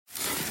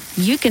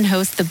you can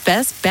host the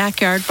best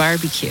backyard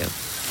barbecue.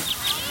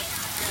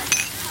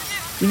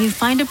 When you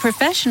find a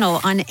professional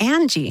on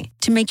Angie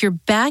to make your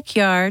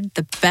backyard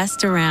the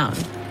best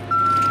around.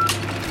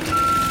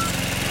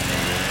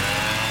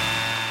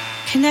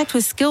 Connect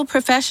with skilled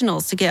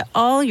professionals to get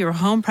all your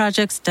home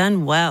projects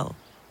done well.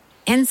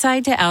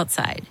 Inside to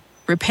outside,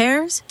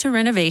 repairs to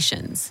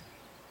renovations.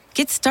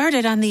 Get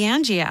started on the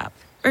Angie app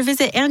or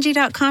visit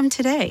Angie.com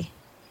today.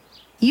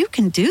 You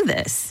can do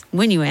this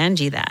when you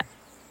Angie that.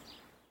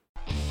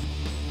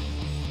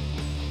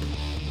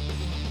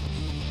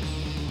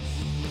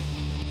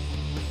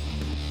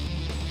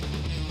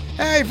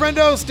 Hey,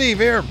 friendo, Steve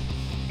here.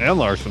 And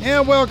Larson.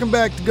 And welcome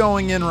back to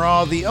Going In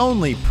Raw, the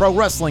only pro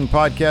wrestling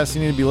podcast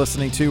you need to be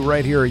listening to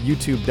right here at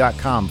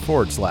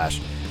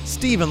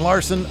youtube.com/Steve and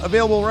Larson.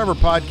 Available wherever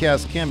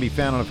podcasts can be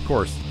found. And, of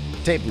course,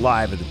 taped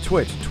live at the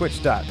Twitch,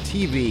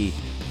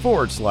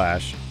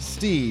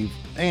 twitch.tv/Steve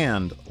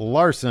and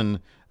Larson.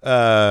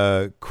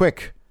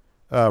 Quick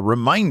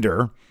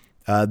reminder,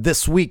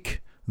 this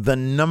week, The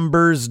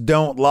Numbers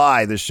Don't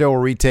Lie, the show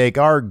where we take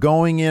our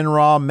Going In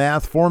Raw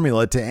math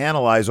formula to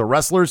analyze a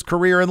wrestler's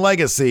career and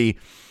legacy,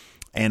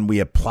 and we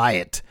apply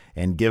it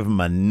and give them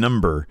a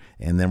number,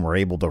 and then we're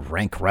able to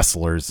rank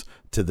wrestlers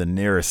to the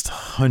nearest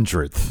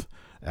hundredth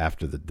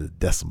after the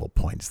decimal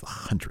point is the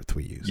hundredth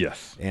we use.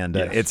 Yes. And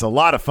it's a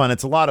lot of fun.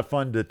 It's a lot of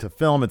fun to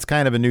film. It's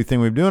kind of a new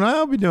thing we've been doing.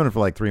 I'll be doing it for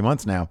like 3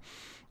 months now.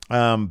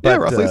 But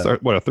roughly.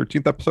 A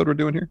 13th episode we're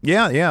doing here?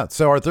 Yeah.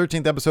 So our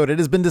 13th episode, it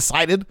has been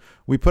decided.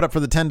 We put up for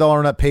the $10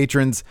 and up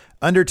patrons,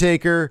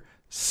 Undertaker,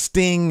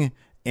 Sting,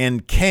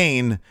 and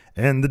Kane,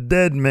 and the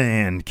dead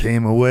man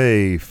came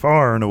away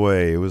far and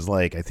away. It was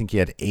like, I think he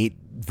had 8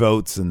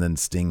 votes, and then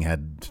Sting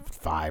had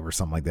 5 or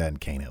something like that,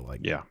 and Kane had like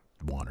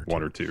one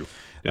or two.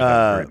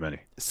 Yeah, very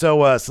many.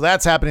 So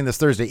that's happening this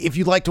Thursday. If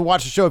you'd like to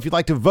watch the show, if you'd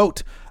like to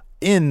vote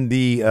in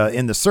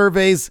the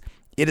surveys,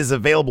 it is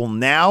available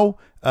now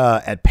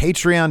at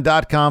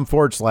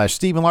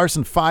patreon.com/Steven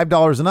Larson,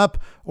 $5 and up.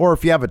 Or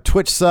if you have a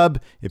Twitch sub,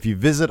 if you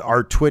visit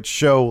our Twitch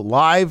show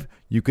live,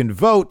 you can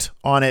vote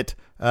on it.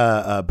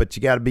 But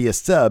you got to be a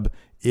sub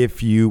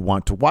if you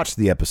want to watch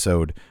the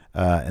episode.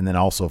 And then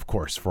also, of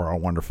course, for our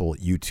wonderful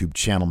YouTube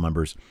channel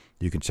members,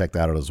 you can check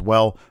that out as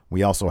well.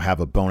 We also have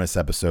a bonus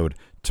episode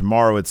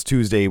tomorrow. It's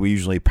Tuesday. We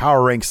usually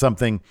power rank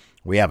something.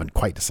 We haven't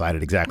quite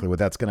decided exactly what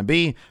that's going to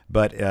be,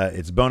 but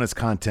it's bonus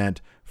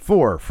content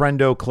for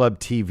Friendo Club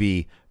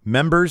TV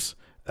members.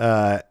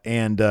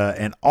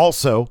 And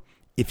also,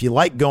 if you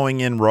like Going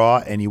In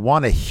Raw and you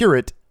want to hear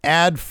it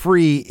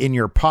ad-free in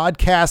your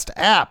podcast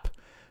app,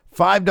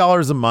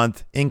 $5 a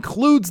month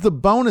includes the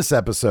bonus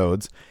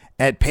episodes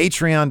at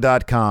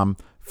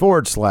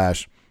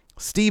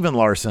patreon.com/Steven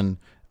Larson.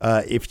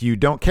 If you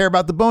don't care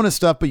about the bonus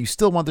stuff, but you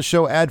still want the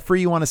show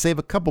ad-free, you want to save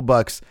a couple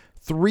bucks,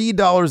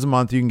 $3 a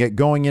month, you can get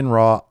Going In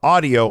Raw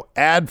audio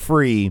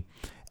ad-free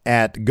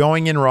at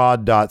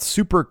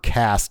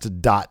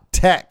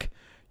goinginraw.supercast.tech.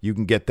 You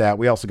can get that.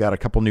 We also got a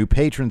couple new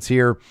patrons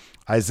here.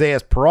 Isaiah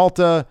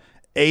Peralta,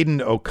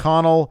 Aiden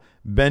O'Connell,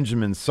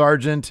 Benjamin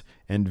Sargent,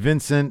 and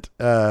Vincent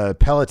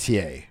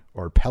Pelletier,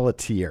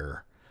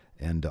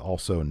 and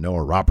also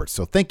Noah Roberts.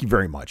 So thank you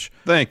very much.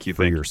 Thank you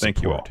for your support.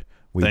 Thank you all.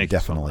 We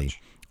definitely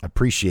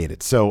appreciate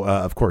it. So,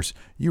 of course,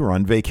 you were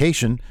on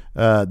vacation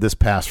this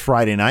past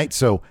Friday night.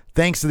 So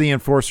thanks to the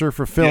Enforcer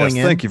for filling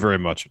in. Thank you very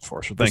much,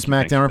 Enforcer. Thank you.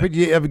 SmackDown. Did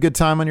you have a good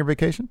time on your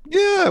vacation?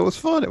 Yeah, it was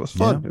fun. It was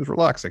fun. Yeah. It was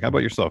relaxing. How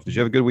about yourself? Did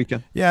you have a good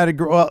weekend? Yeah,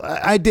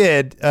 I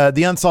did.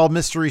 The Unsolved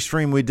Mystery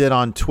stream we did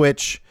on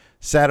Twitch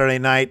Saturday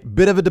night.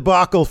 Bit of a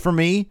debacle for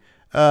me.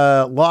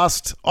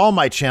 Lost all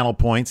my channel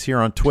points here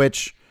on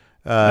Twitch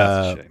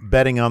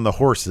betting on the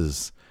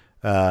horses.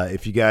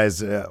 If you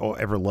guys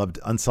ever loved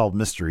Unsolved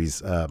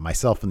Mysteries,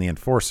 myself and the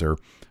Enforcer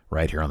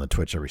right here on the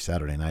Twitch every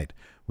Saturday night,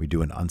 we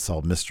do an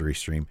Unsolved Mystery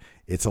stream.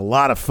 It's a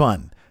lot of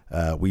fun.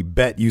 We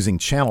bet using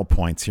channel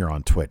points here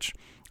on Twitch.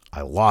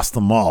 I lost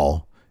them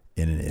all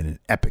in an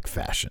epic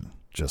fashion.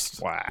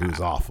 Just wow. It was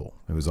awful.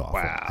 It was awful.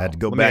 Wow. I had to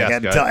go back.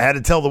 Had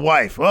to tell the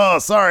wife, oh,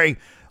 sorry,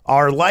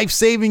 our life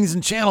savings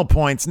and channel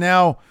points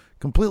now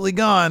completely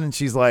gone. And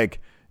she's like,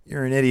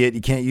 you're an idiot.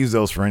 You can't use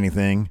those for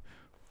anything.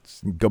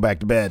 Just go back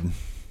to bed.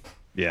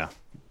 Yeah.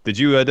 Did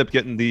you end up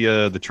getting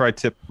the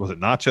tri-tip, was it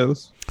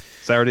nachos,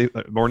 Saturday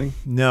morning?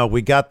 No,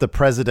 we got the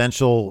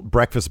presidential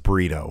breakfast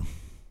burrito.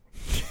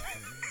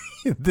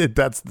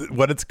 That's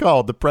what it's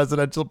called, the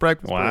presidential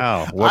breakfast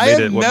burrito. Wow. I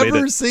have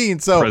never seen.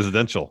 So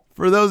presidential.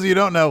 For those of you who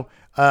don't know,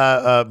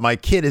 my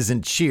kid is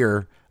in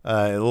cheer,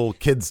 little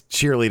kids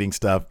cheerleading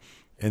stuff.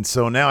 And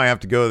so now I have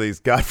to go to these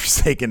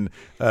godforsaken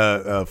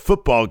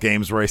football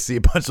games where I see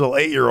a bunch of little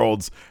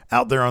 8-year-olds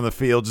out there on the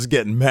field just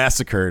getting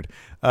massacred.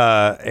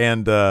 But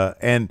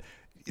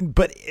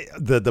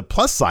the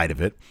plus side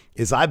of it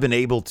is I've been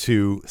able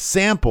to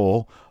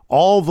sample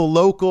all the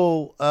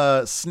local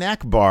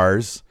snack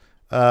bars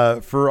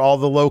for all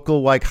the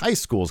local like high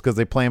schools because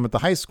they play them at the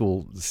high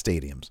school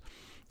stadiums.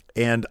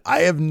 And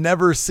I have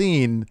never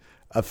seen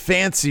a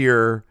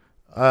fancier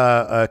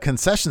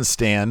concession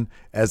stand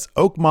as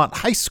Oakmont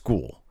High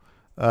School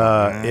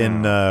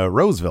in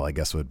Roseville, I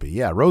guess it would be.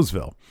 Yeah,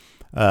 Roseville.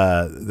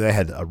 They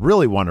had a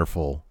really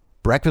wonderful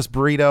breakfast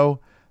burrito.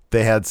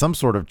 They had some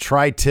sort of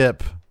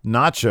tri-tip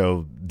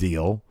nacho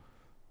deal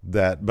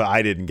but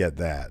I didn't get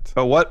that.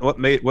 But what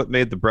made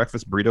the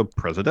breakfast burrito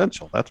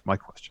presidential? That's my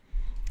question.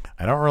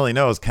 I don't really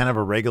know. It was kind of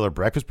a regular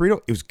breakfast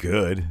burrito. It was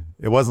good.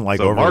 It wasn't like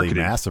overly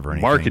massive or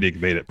anything. Marketing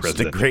made it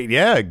presidential. Just a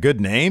great, good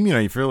name.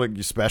 You feel like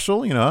you're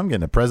special. I'm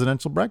getting a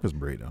presidential breakfast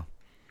burrito.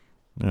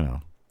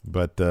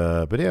 But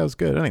yeah, it was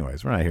good.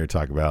 Anyways, we're not here to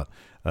talk about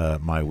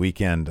my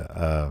weekend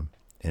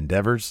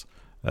endeavors.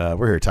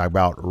 We're here to talk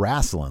about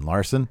wrestling,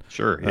 Larson.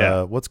 Sure,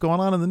 yeah. What's going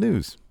on in the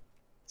news?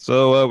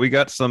 So we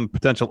got some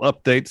potential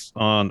updates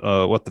on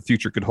what the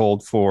future could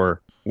hold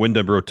for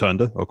Wyndham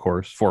Rotunda, of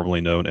course,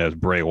 formerly known as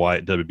Bray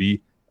Wyatt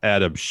WB,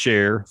 Adam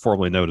Scherr,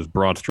 formerly known as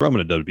Braun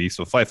Strowman at WB.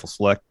 So Fightful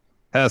Select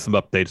has some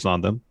updates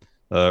on them.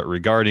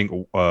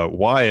 Regarding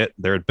Wyatt,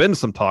 there had been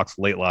some talks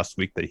late last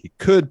week that he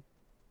could,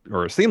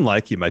 or it seemed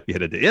like he might be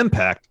headed to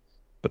Impact,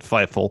 but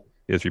Fightful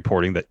is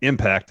reporting that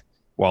Impact,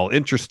 while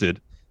interested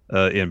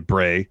in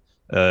Bray,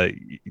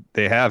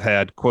 they have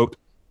had, quote,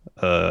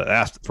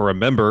 asked for a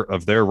member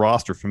of their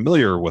roster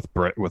familiar with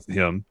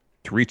him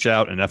to reach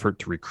out in an effort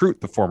to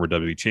recruit the former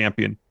WWE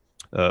champion.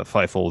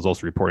 Fightful is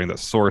also reporting that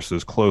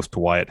sources close to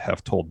Wyatt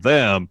have told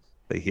them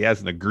that he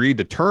hasn't agreed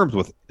to terms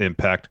with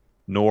Impact,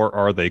 nor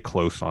are they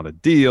close on a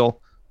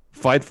deal.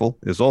 Fightful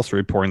is also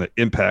reporting that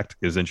Impact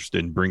is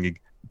interested in bringing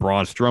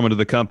Braun Strowman to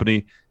the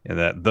company, and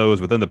that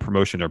those within the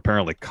promotion are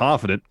apparently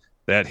confident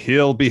that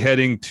he'll be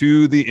heading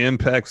to the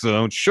Impact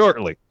Zone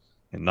shortly.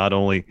 And not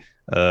only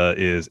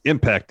is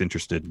Impact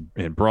interested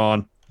in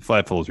Braun,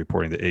 Fightful is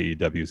reporting that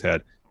AEW's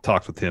had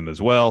talks with him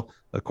as well.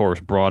 Of course,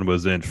 Braun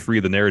was in Free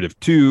the Narrative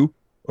 2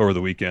 over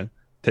the weekend,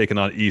 taking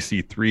on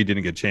EC3.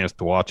 Didn't get a chance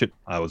to watch it.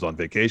 I was on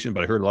vacation,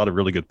 but I heard a lot of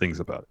really good things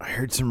about it. I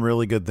heard some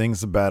really good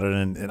things about it,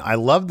 and I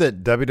love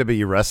that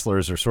WWE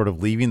wrestlers are sort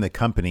of leaving the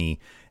company,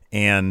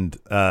 and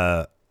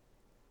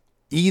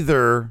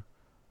either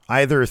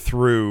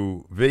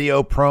through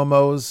video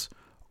promos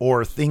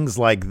or things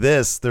like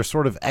this, they're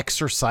sort of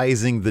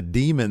exercising the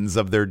demons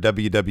of their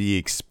WWE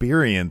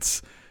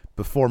experience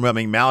before. I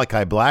mean,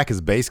 Malachi Black has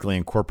basically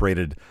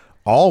incorporated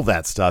all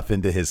that stuff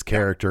into his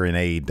character in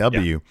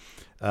AEW.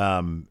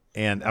 Yeah.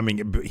 And I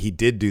mean, he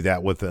did do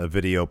that with a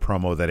video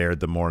promo that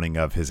aired the morning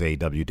of his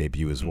AEW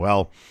debut as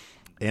well.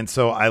 And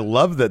so I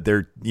love that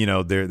they're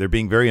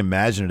being very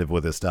imaginative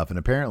with this stuff. And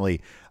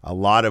apparently a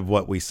lot of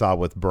what we saw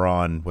with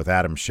Braun, with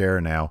Adam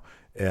Scherr now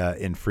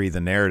in Free the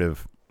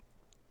Narrative,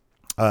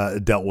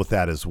 dealt with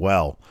that as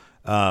well.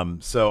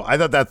 So I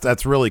thought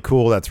that's really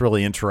cool. That's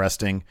really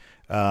interesting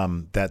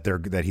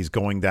that he's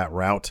going that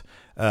route.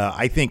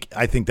 I think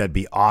that'd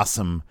be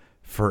awesome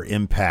for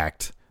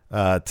Impact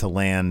to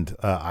land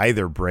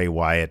either Bray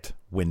Wyatt,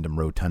 Wyndham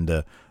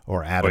Rotunda,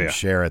 or Adam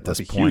Scherr at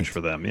this point. Huge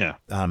for them, yeah.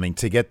 I mean,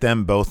 to get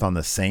them both on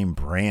the same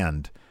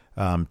brand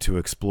to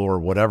explore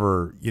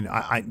whatever,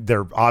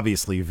 they're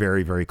obviously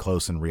very, very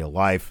close in real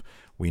life.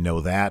 We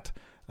know that.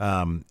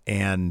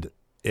 And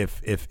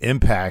if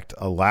Impact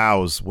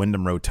allows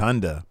Wyndham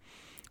Rotunda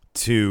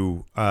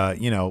to,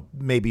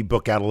 maybe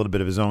book out a little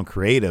bit of his own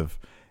creative,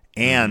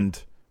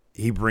 and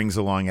he brings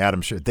along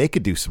Adam Scherr, they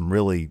could do some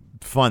really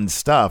fun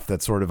stuff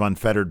that's sort of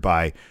unfettered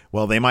by,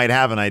 well, they might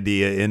have an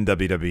idea in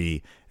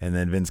WWE and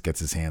then Vince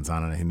gets his hands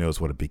on it and he knows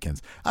what it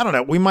begins. I don't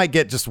know. We might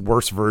get just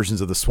worse versions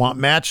of the Swamp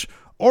Match,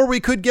 or we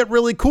could get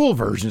really cool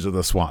versions of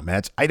the Swamp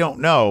Match. I don't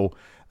know.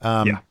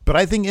 But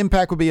I think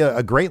Impact would be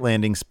a great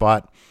landing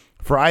spot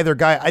for either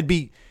guy. I'd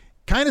be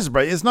kind of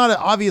surprised. It's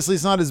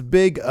not as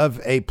big of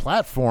a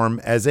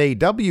platform as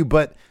AEW,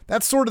 but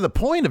that's sort of the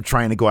point of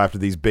trying to go after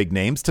these big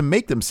names, to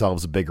make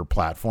themselves a bigger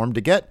platform,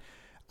 to get,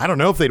 I don't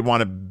know if they'd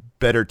want a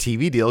better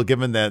TV deal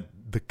given that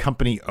the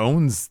company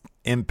owns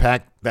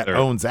Impact, that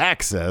owns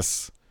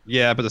Access.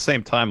 Yeah, but at the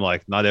same time,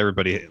 like, not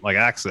everybody, like,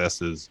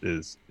 Access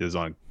is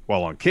on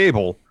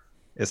cable.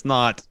 It's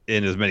not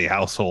in as many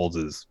households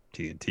as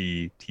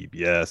TNT,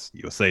 TBS,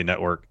 USA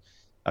Network.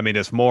 I mean,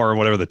 it's more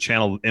whatever the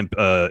channel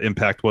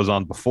Impact was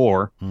on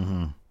before,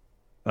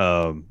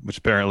 which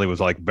apparently was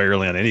like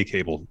barely on any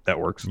cable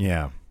networks.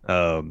 Yeah.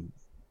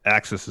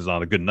 Access is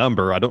on a good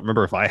number. I don't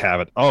remember if I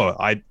have it.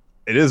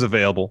 It is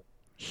available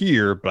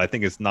here, but I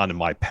think it's not in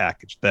my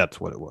package.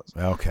 That's what it was.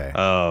 Okay.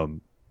 I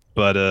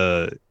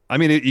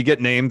mean, you get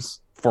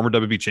names, former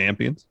WB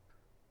champions,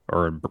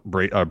 or in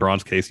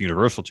Braun's case,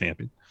 Universal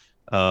champion,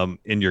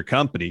 in your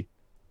company.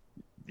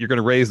 You're going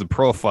to raise the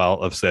profile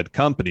of said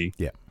company.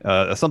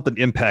 Yeah. Something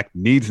Impact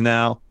needs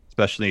now,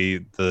 especially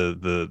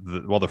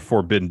while the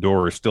Forbidden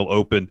Door is still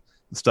open.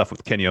 The stuff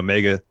with Kenny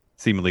Omega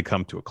seemingly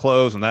come to a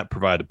close, and that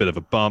provided a bit of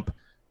a bump.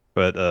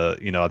 But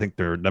I think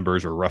their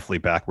numbers are roughly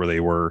back where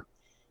they were,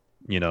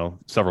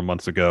 several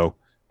months ago.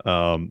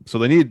 So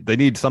they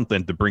need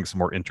something to bring some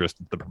more interest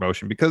into the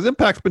promotion, because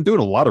Impact's been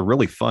doing a lot of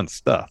really fun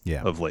stuff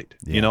of late.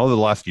 Yeah. The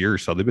last year or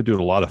so, they've been doing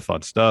a lot of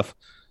fun stuff.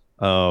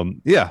 I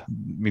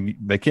mean,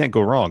 they can't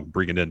go wrong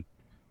bringing in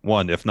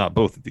one, if not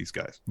both of these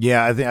guys.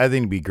 Yeah, I think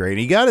it'd be great.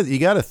 You got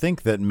to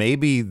think that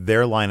maybe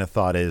their line of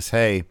thought is,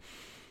 hey,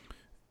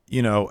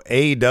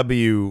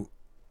 AEW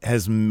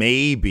has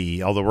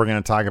maybe, although we're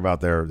going to talk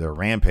about their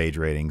Rampage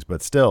ratings,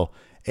 but still,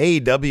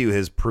 AEW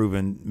has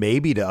proven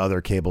maybe to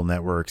other cable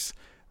networks,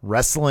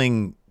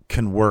 wrestling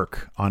can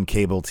work on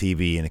cable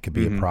TV and it could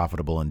be a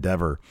profitable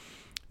endeavor.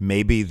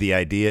 Maybe the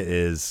idea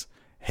is,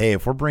 hey,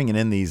 if we're bringing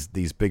in these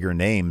bigger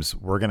names,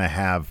 we're going to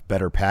have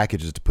better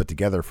packages to put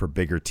together for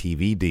bigger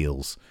TV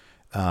deals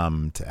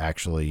to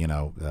actually,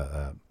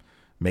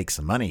 make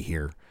some money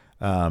here.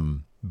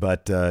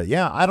 But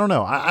I don't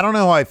know. I don't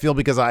know how I feel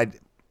because I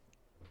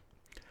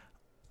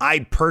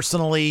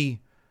personally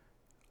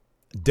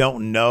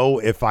don't know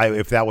if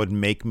that would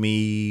make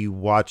me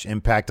watch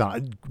Impact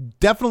on.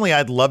 Definitely,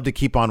 I'd love to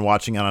keep on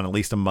watching it on at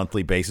least a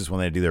monthly basis when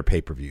they do their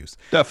pay-per-views.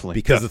 Definitely.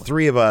 Because the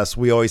three of us,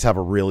 we always have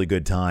a really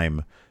good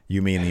time.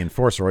 You, me, and the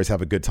Enforcer always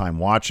have a good time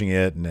watching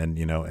it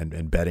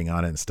and betting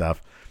on it and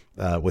stuff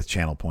with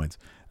channel points.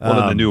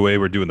 Well, in the new way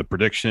we're doing the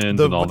predictions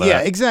and all that.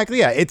 Yeah, exactly.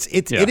 Yeah,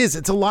 it is.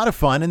 It's a lot of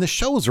fun, and the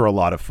shows are a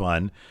lot of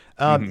fun.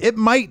 It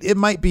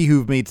might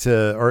behoove me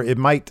to, or it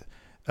might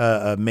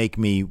make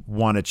me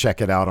want to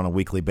check it out on a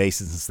weekly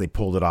basis since they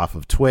pulled it off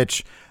of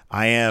Twitch.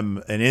 I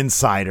am an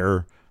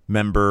insider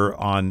member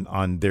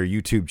on their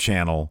YouTube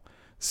channel,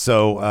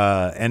 so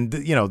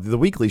the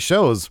weekly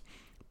shows,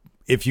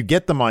 if you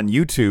get them on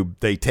YouTube,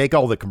 they take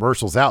all the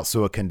commercials out,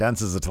 so it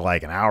condenses it to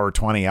like an hour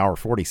 20, hour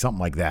 40, something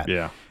like that.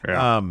 Yeah.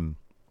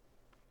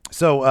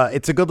 So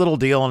it's a good little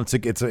deal, and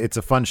it's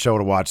a fun show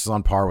to watch. It's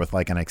on par with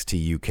like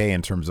NXT UK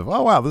in terms of,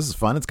 oh wow, this is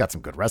fun. It's got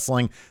some good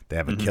wrestling. They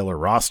have a killer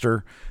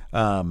roster.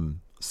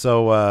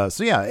 So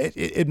yeah,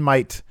 it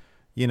might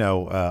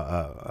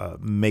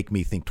make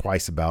me think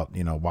twice about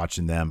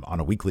watching them on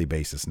a weekly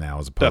basis now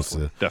as opposed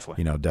to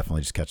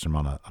definitely just catching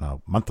them on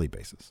a monthly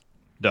basis.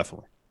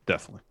 Definitely.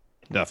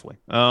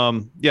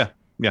 Yeah.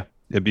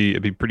 It'd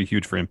be pretty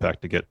huge for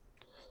Impact to get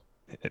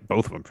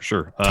both of them for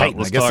sure. Titan.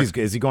 I guess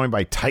is he going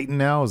by Titan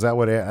now? Is that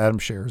what Adam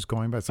Scherr is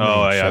going by?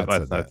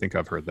 I think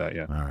I've heard that.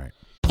 Yeah. All right.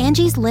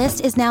 Angie's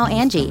List is now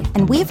Angie,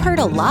 and we've heard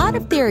a lot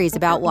of theories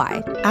about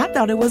why. I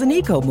thought it was an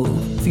eco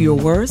move.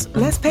 Fewer words,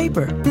 less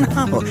paper.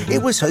 No,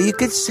 it was so you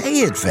could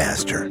say it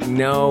faster.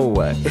 No,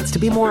 it's to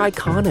be more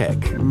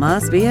iconic.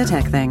 Must be a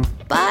tech thing.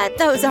 But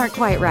those aren't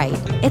quite right.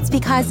 It's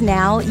because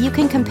now you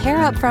can compare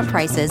upfront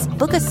prices,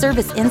 book a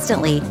service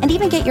instantly, and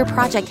even get your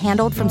project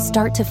handled from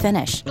start to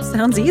finish.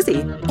 Sounds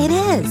easy. It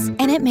is,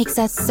 and it makes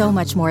us so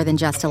much more than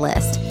just a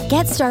list.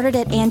 Get started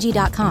at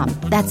Angie.com.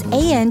 That's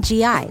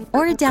ANGI,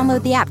 or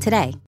download the app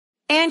today.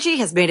 Angie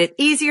has made it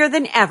easier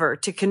than ever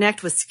to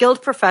connect with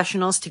skilled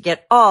professionals to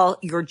get all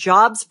your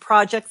jobs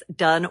projects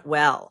done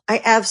well.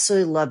 I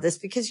absolutely love this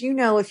because,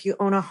 if you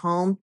own a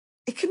home,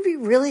 it can be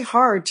really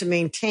hard to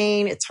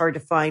maintain. It's hard to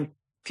find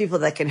people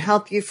that can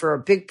help you for a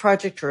big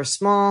project or a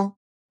small.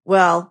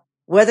 Well,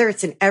 whether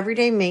it's in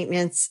everyday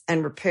maintenance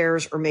and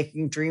repairs or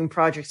making dream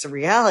projects a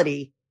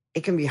reality,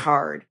 it can be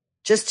hard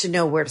just to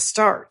know where to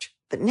start.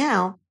 But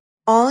now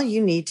all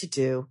you need to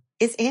do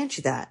is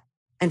Angie that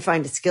and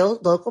find a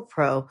skilled local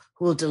pro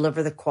who will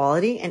deliver the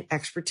quality and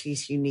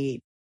expertise you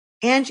need.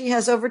 Angie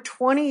has over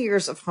 20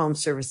 years of home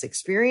service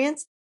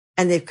experience,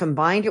 and they've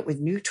combined it with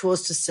new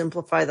tools to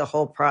simplify the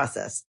whole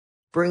process.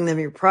 Bring them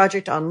your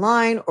project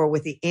online or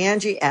with the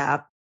Angie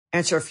app,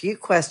 answer a few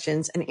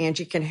questions, and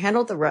Angie can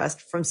handle the rest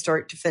from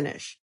start to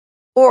finish.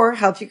 Or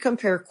help you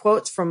compare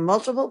quotes from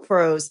multiple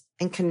pros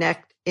and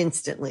connect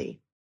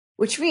instantly,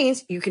 which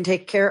means you can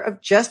take care of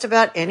just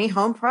about any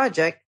home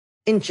project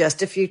in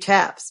just a few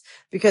taps.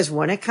 Because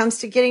when it comes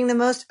to getting the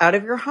most out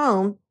of your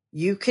home,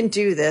 you can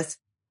do this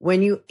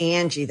when you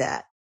Angie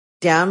that.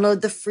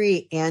 Download the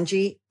free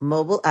Angie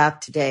mobile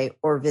app today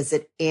or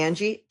visit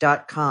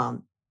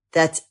Angie.com.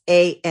 That's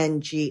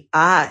ANGI.com.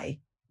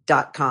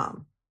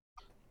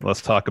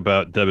 Let's talk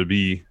about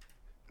WWE,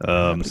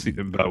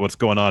 about what's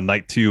going on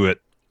night 2 at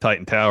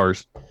Titan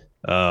Towers.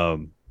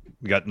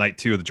 We got night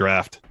 2 of the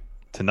draft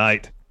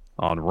tonight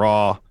on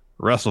Raw.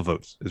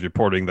 WrestleVotes is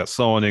reporting that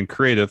someone in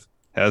creative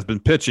has been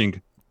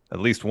pitching at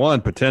least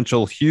one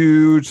potential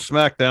huge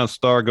SmackDown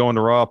star going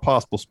to Raw.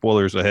 Possible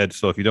spoilers ahead,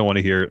 so if you don't want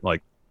to hear it,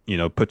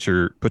 put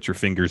your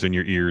fingers in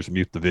your ears,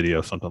 mute the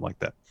video, something like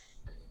that.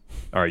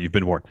 All right, you've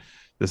been warned.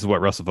 This is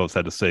what WrestleVotes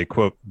had to say.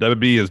 Quote,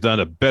 WWE has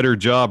done a better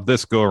job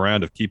this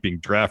go-around of keeping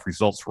draft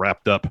results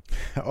wrapped up.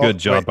 Good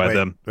job by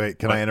them. Wait,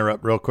 can I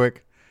interrupt real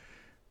quick?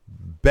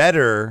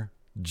 Better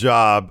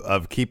job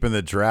of keeping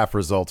the draft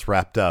results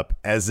wrapped up,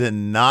 as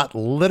in not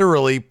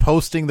literally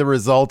posting the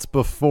results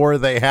before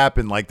they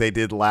happen like they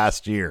did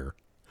last year.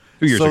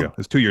 2 years ago.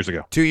 It's 2 years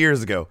ago. 2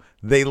 years ago.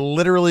 They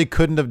literally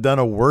couldn't have done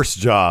a worse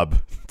job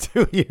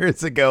 2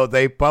 years ago.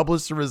 They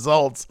published the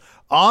results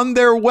on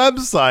their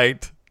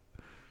website.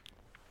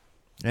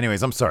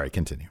 Anyways, I'm sorry.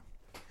 Continue.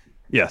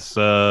 Yes.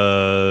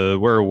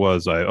 Where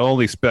was I?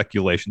 Only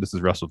speculation. This is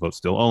WrestleVote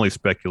still. Only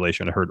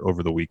speculation I heard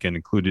over the weekend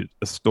included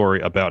a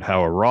story about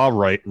how a Raw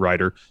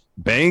writer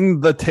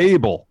banged the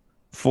table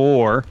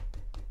for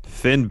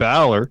Finn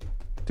Balor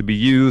to be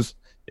used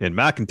in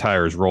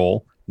McIntyre's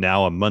role.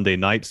 Now on Monday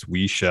nights,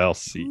 we shall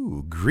see.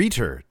 Ooh,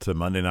 greeter to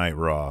Monday Night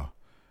Raw.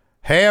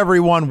 Hey,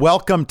 everyone.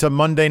 Welcome to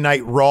Monday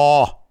Night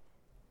Raw.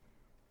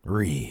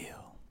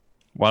 Real.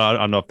 Well, I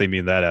don't know if they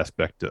mean that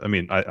aspect. I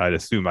mean, I'd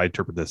assume I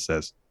interpret this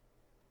as,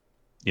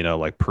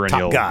 like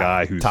perennial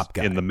guy who's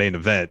in the main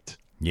event.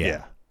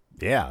 Yeah.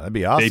 Yeah, that'd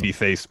be awesome.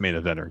 Babyface main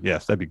eventer.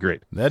 Yes, that'd be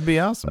great. That'd be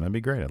awesome. That'd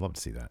be great. I'd love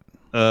to see that.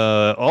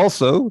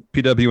 Also,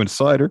 PW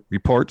Insider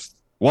reports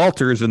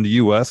Walter is in the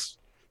U.S.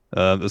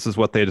 This is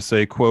what they had to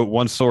say. Quote,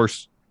 one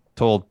source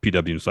told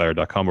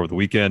PWInsider.com over the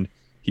weekend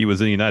he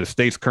was in the United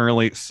States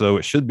currently, so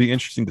it should be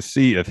interesting to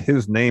see if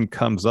his name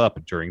comes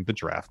up during the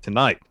draft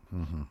tonight.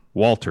 Mm-hmm.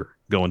 Walter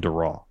going to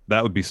Raw.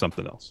 That would be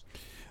something else.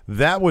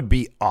 That would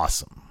be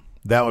awesome.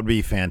 That would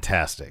be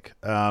fantastic.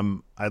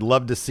 I'd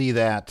love to see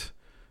that.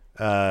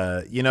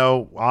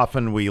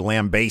 Often we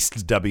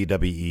lambaste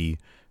WWE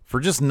for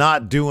just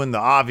not doing the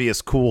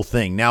obvious cool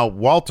thing. Now,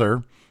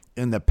 Walter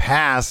in the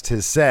past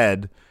has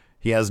said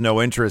he has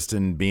no interest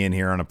in being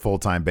here on a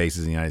full-time basis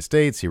in the United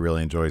States. He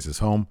really enjoys his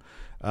home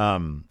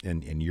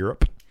in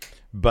Europe.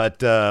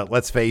 But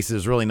let's face it,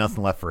 there's really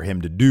nothing left for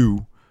him to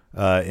do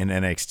in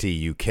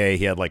NXT UK.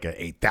 He had like an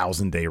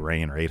 8,000-day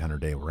reign or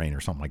 800-day reign or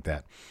something like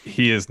that.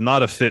 He is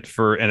not a fit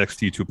for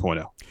NXT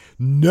 2.0.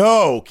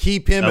 No,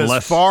 keep him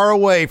as far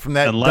away from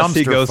that unless dumpster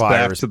he goes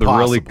fire back to the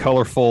really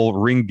colorful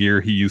ring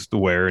gear he used to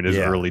wear in his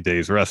early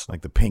days wrestling,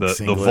 like the pink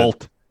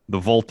singlet. the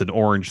Volt and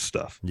orange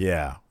stuff.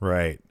 Yeah,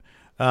 right.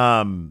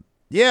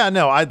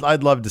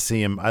 I'd love to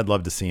see him. I'd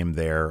love to see him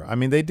there. I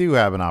mean, they do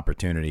have an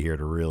opportunity here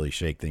to really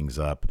shake things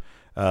up.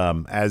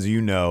 As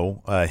you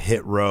know,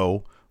 Hit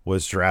Row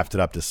was drafted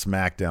up to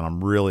SmackDown.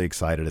 I'm really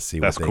excited to see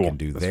what they can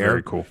do there. That's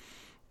very cool.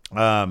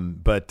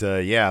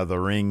 The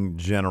ring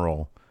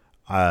general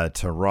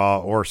to Raw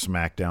or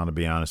SmackDown, to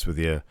be honest with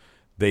you,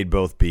 they'd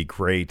both be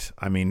great.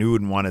 I mean, who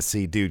wouldn't want to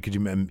see, dude, could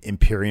you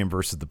Imperium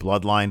versus the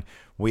Bloodline?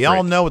 We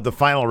all know what the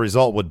final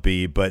result would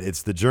be, but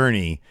it's the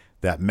journey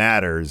that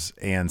matters,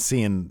 and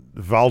seeing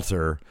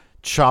Walter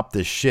chop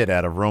the shit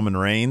out of Roman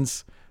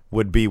Reigns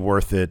would be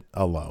worth it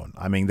alone.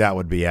 I mean, that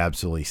would be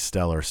absolutely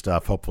stellar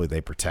stuff. Hopefully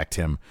they protect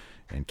him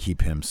and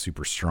keep him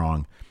super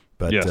strong.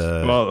 But yes.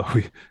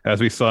 As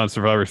we saw in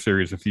Survivor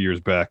Series a few years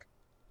back,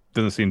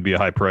 doesn't seem to be a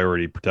high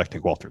priority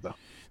protecting Walter, though.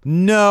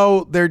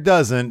 No, there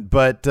doesn't.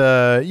 But,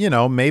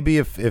 maybe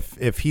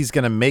if he's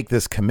going to make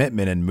this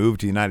commitment and move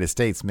to the United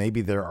States,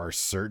 maybe there are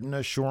certain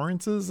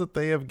assurances that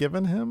they have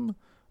given him,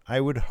 I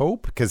would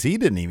hope, because he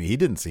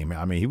didn't seem,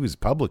 I mean, he was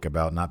public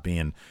about not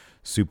being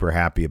super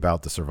happy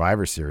about the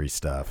Survivor Series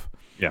stuff.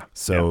 Yeah.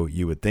 So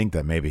you would think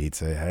that maybe he'd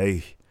say,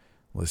 hey,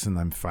 listen,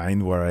 I'm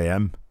fine where I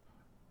am.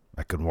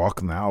 I can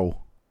walk now.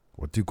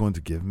 What are you going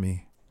to give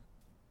me?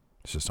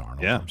 It's just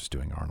Arnold. Yeah. I'm just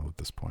doing Arnold at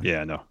this point.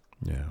 Yeah, no.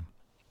 Yeah.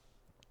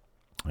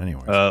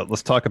 Anyway,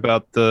 let's talk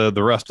about the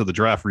rest of the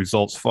draft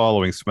results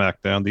following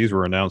SmackDown. These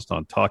were announced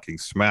on Talking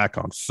Smack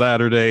on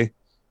Saturday.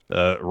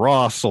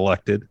 Raw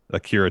selected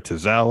Akira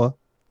Tozawa,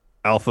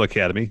 Alpha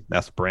Academy.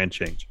 That's a brand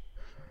change.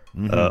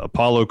 Mm-hmm.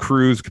 Apollo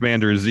Crews,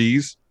 Commander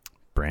Aziz.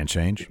 Brand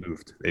change.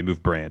 They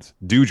moved brands.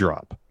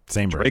 Dewdrop.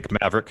 Same brand. Drake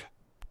Maverick.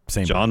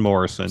 Same John brand.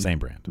 Morrison. Same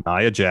brand.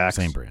 Nia Jax.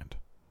 Same brand.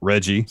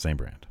 Reggie. Same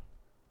brand.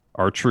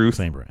 R-Truth.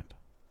 Same brand.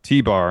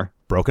 T-Bar.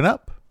 Broken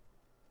up.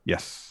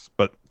 Yes,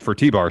 but for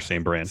T-Bar,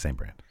 same brand. Same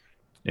brand.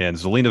 And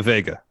Zelina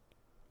Vega.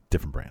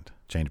 Different brand.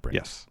 Change brand.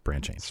 Yes.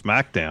 Brand change.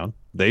 SmackDown,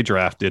 they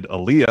drafted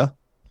Aaliyah.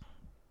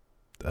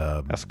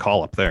 That's a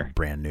call up there.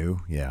 Brand new.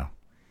 Yeah.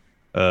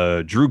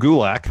 Drew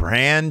Gulak.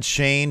 Brand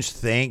change.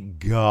 Thank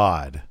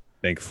God.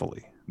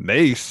 Thankfully.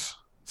 Mace.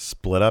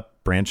 Split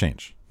up. Brand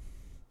change.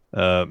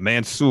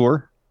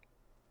 Mansoor.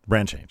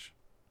 Brand change.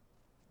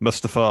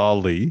 Mustafa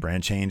Ali.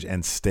 Brand change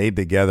and stayed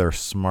together.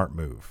 Smart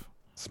move.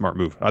 Smart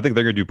move. I think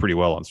they're going to do pretty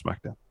well on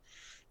SmackDown.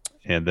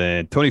 And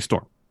then Tony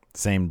Storm.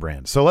 Same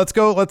brand. So let's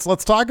go.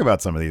 Let's talk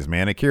about some of these,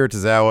 man. Akira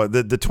Tozawa,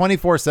 the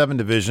 24/7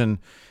 division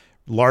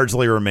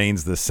largely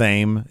remains the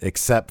same,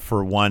 except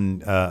for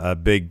one a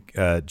big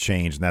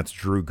change, and that's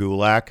Drew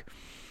Gulak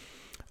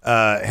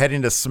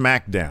heading to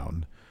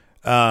SmackDown.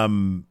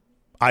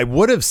 I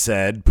would have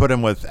said put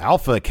him with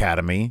Alpha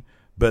Academy,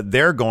 but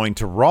they're going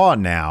to Raw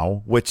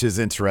now, which is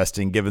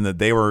interesting given that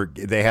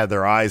they had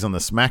their eyes on the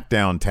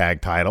SmackDown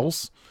tag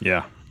titles.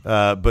 Yeah.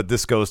 But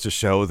this goes to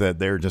show that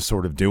they're just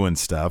sort of doing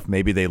stuff.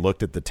 Maybe they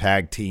looked at the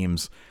tag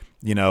teams,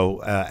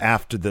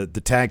 after the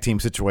tag team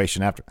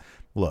situation.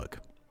 Look,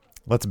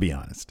 let's be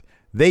honest.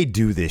 They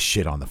do this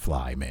shit on the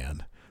fly,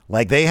 man.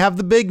 Like, they have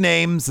the big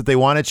names that they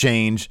want to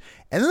change,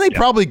 and then they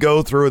probably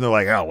go through and they're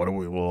like, oh, what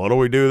do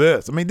we do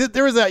this? I mean,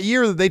 there was that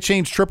year that they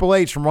changed Triple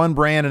H from one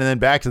brand and then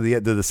back to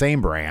the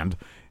same brand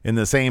in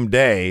the same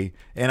day.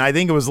 And I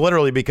think it was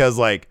literally because,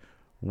 like,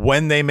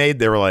 when they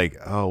were like,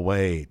 oh,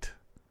 wait.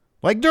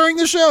 Like during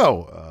the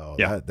show. Oh,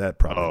 yeah. That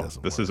probably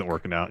doesn't work. This isn't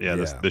working out. Yeah,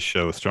 this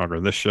show is stronger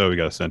than this show. We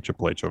got to send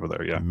Triple H over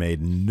there. Yeah. It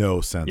made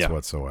no sense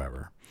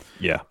whatsoever.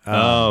 Yeah.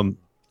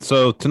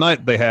 So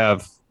tonight they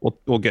have,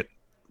 we'll get,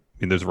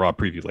 there's a Raw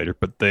preview later,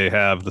 but they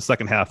have the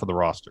second half of the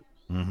roster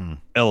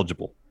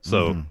eligible.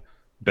 So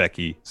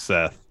Becky,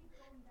 Seth,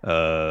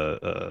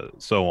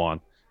 so on.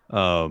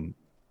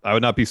 I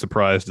would not be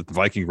surprised if the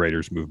Viking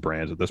Raiders move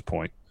brands at this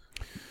point.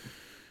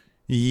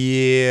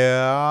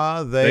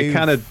 Yeah, they've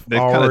kind of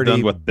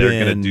done what they're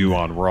going to do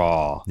on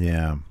Raw.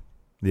 Yeah.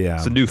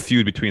 It's a new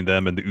feud between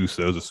them and the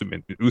Usos.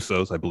 Assuming the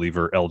Usos, I believe,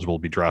 are eligible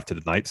to be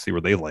drafted tonight. See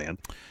where they land.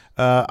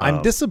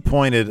 I'm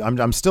disappointed.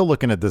 I'm still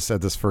looking at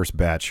this first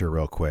batch here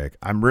real quick.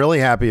 I'm really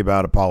happy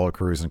about Apollo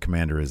Crews and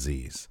Commander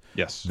Aziz.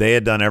 Yes, they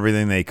had done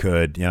everything they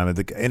could.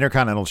 The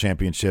Intercontinental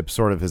Championship,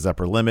 sort of his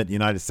upper limit.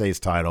 United States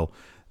title.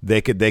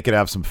 They could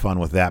have some fun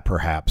with that,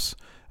 perhaps.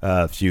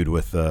 Feud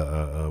with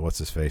what's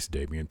his face,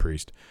 Damian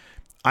Priest.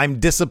 I'm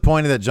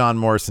disappointed that John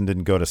Morrison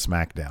didn't go to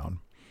SmackDown.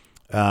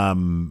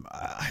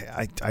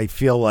 I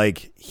feel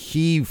like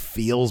he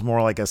feels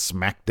more like a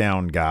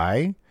SmackDown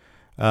guy.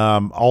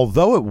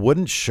 Although it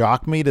wouldn't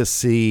shock me to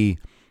see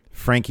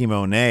Frankie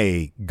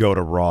Monet go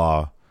to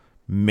Raw.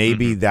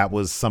 Maybe that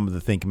was some of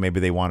the thinking. Maybe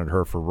they wanted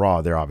her for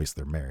Raw. They're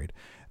married.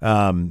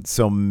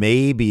 So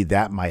maybe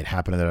that might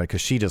happen to that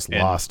because she just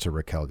lost to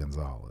Raquel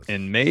Gonzalez.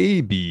 And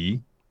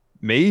maybe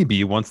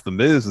once The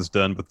Miz is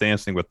done with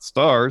Dancing with the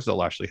Stars,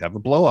 they'll actually have a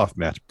blow-off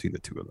match between the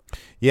two of them.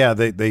 Yeah,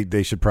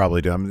 they should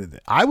probably do. I mean,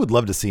 I would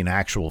love to see an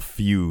actual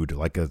feud,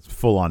 like a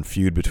full-on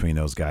feud between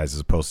those guys, as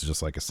opposed to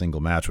just like a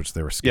single match, which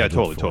they were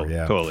scheduled for.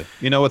 Totally.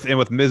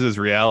 With Miz's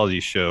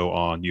reality show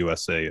on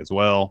USA as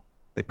well,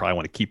 they probably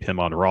want to keep him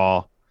on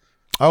Raw.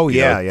 Oh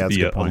yeah, to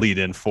be a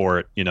lead-in for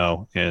it,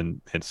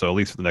 and so at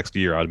least for the next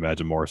year, I'd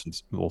imagine Morrison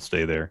will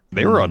stay there.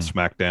 They were on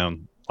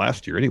SmackDown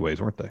last year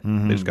anyways, weren't they?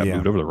 They just got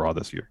moved over to Raw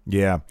this year.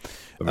 Yeah.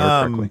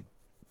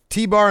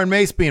 T-Bar and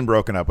Mace being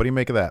broken up. What do you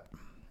make of that?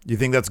 You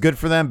think that's good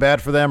for them,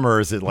 bad for them, or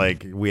is it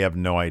like we have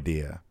no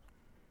idea?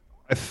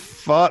 I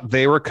thought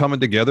they were coming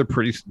together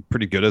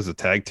pretty good as a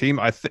tag team.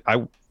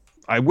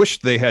 I wish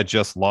they had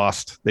just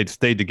lost. They'd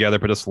stayed together,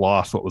 but just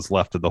lost what was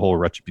left of the whole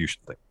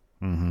Retribution thing.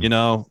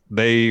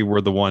 They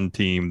were the one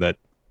team that,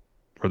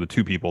 or the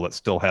two people that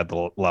still had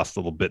the last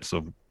little bits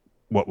of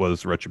what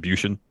was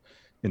Retribution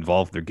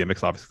involved. Their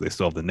gimmicks, obviously, they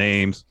still have the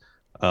names.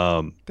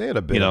 They had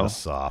a bit of a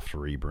soft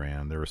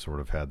rebrand. They were sort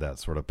of had that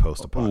sort of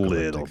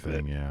post-apocalyptic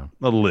thing. Yeah,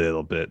 a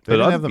little bit. They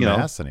didn't have the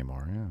masks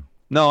anymore. Yeah.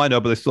 No, I know,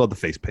 but they still have the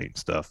face paint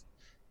stuff.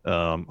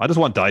 I just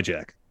want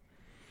Dijak.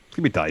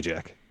 Give me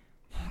Dijak.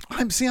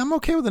 I'm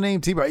okay with the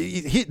name T-Bar.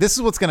 This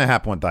is what's going to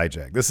happen with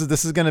Dijak. This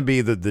is going to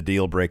be the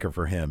deal breaker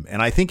for him,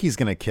 and I think he's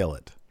going to kill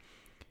it.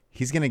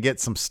 He's going to get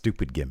some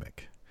stupid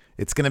gimmick.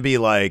 It's going to be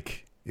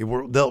like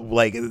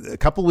a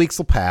couple weeks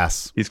will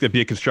pass. He's going to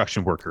be a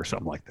construction worker or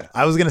something like that.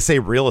 I was going to say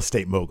real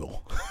estate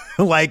mogul.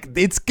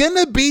 It's going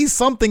to be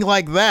something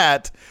like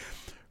that,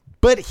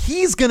 but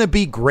he's going to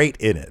be great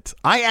in it.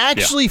 I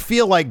actually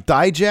feel like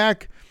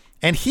Dijak,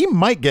 and he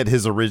might get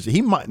his original.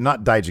 He might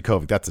not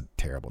Dijakovic. That's a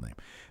terrible name,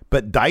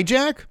 but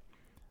Dijak.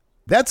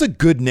 That's a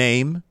good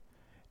name,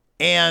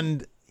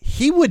 and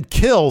he would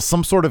kill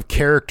some sort of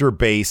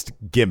character-based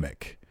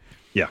gimmick.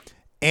 Yeah.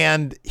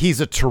 And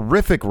he's a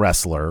terrific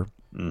wrestler.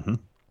 Mm-hmm.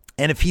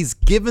 And if he's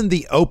given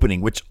the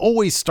opening, which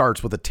always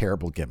starts with a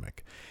terrible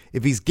gimmick,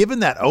 if he's given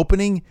that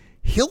opening,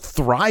 he'll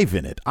thrive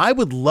in it. I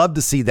would love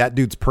to see that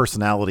dude's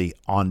personality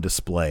on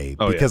display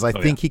because I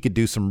think he could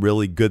do some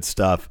really good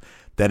stuff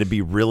that'd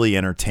be really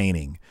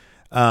entertaining.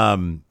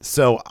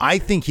 So I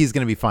think he's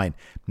going to be fine.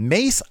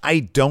 Mace, I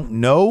don't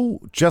know,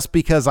 just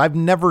because I've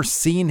never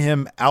seen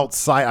him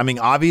outside. I mean,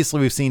 obviously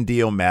we've seen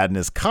Dio Madden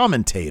as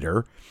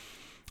commentator,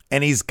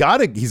 and he's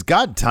got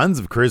tons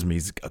of charisma.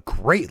 He's a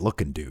great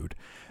looking dude.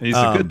 And he's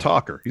a good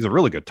talker. He's a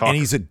really good talker. And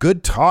he's a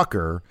good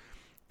talker.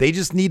 They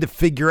just need to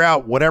figure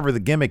out whatever the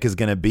gimmick is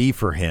going to be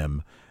for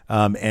him.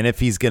 And if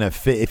he's going to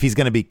fit, if he's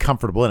going to be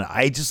comfortable in it.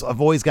 I've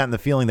always gotten the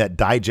feeling that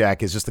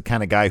Dijak is just the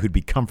kind of guy who'd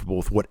be comfortable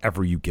with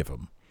whatever you give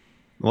him.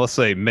 Well, let's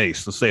say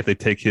Mace. Let's say if they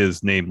take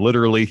his name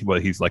literally,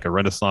 but he's like a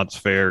Renaissance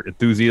fair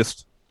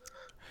enthusiast.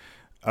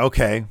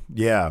 Okay,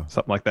 yeah.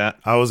 Something like that.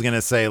 I was going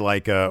to say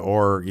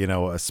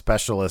a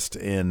specialist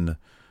in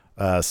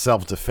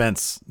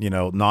self-defense,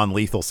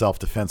 non-lethal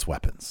self-defense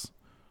weapons.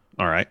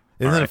 All right.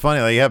 Isn't it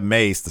funny? Like you have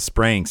Mace, the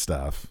spraying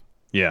stuff.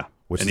 Yeah.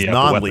 Which is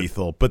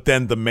non-lethal, but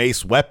then the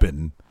Mace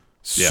weapon,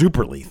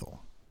 super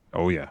lethal.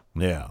 Oh, yeah.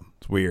 Yeah.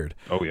 It's weird.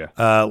 Oh,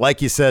 yeah.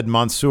 Like you said,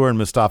 Mansoor and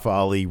Mustafa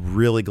Ali,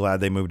 really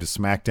glad they moved to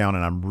SmackDown,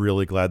 and I'm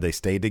really glad they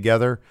stayed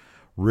together.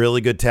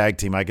 Really good tag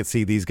team. I could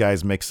see these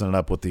guys mixing it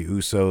up with the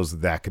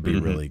Usos. That could be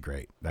really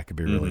great. That could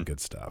be really good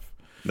stuff.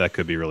 That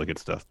could be really good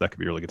stuff.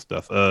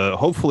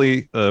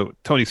 Hopefully,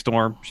 Toni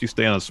Storm, she's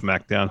staying on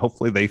SmackDown.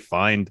 Hopefully they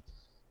find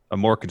a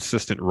more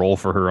consistent role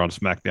for her on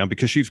SmackDown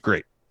because she's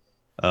great.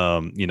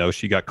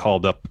 She got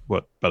called up,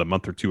 about a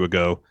month or two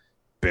ago,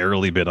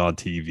 barely been on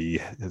TV,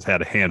 has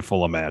had a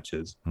handful of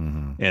matches,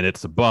 and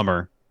it's a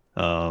bummer.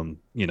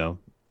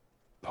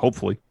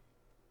 Hopefully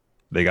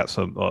they got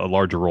a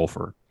larger role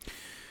for her.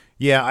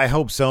 Yeah, I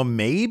hope so.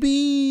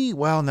 Maybe.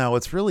 Well, no,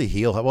 it's really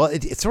heel. Well,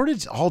 it sort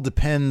of all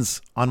depends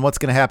on what's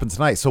going to happen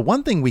tonight. So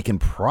one thing we can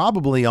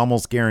probably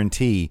almost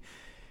guarantee.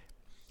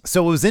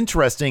 So it was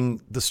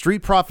interesting. The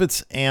Street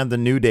Profits and the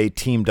New Day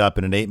teamed up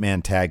in an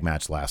 8-man tag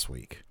match last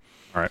week.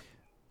 All right.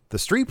 The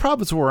Street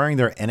Profits were wearing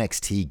their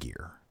NXT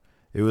gear.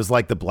 It was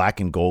like the black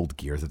and gold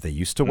gear that they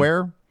used to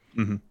wear.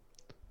 Mm-hmm.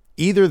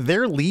 Either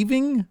they're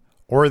leaving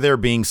or they're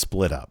being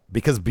split up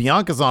because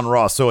Bianca's on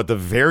Raw. So at the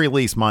very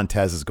least,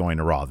 Montez is going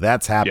to Raw.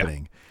 That's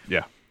happening.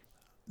 Yeah.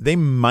 They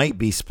might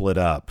be split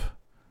up,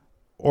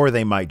 or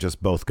they might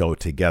just both go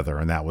together.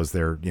 And that was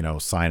their,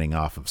 signing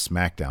off of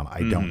SmackDown.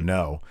 I don't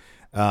know.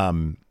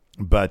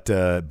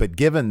 But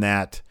given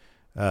that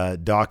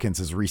Dawkins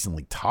has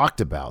recently talked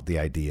about the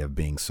idea of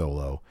being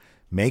solo,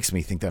 makes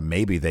me think that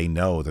maybe they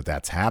know that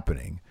that's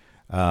happening.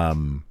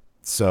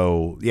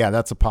 So yeah,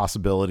 that's a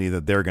possibility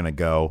that they're going to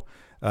go.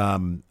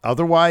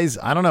 Otherwise,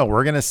 I don't know.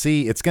 We're going to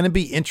see. It's going to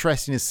be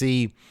interesting to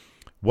see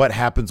what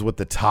happens with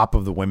the top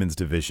of the women's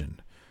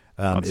division.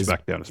 On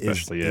SmackDown,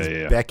 especially.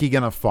 Is Becky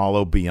going to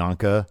follow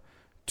Bianca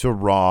to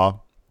Raw?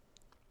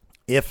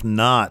 If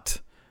not,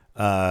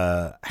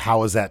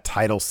 how is that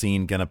title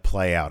scene going to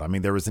play out? I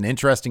mean, there was an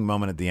interesting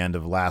moment at the end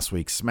of last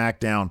week's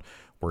SmackDown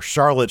where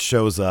Charlotte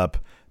shows up,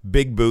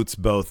 big boots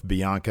both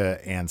Bianca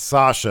and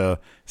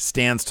Sasha,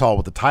 stands tall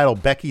with the title.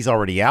 Becky's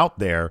already out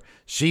there.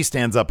 She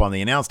stands up on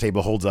the announce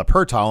table, holds up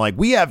her title, like,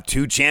 we have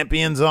two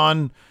champions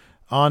on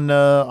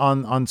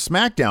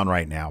SmackDown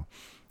right now.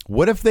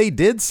 What if they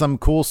did some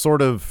cool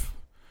sort of...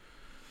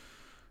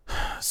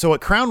 So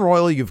at Crown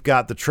Royal, you've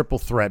got the triple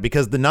threat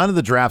because none of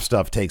the draft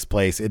stuff takes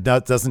place. It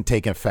doesn't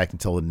take effect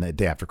until the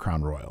day after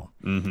Crown Royal.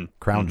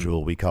 Crown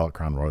Jewel, we call it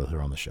Crown Royal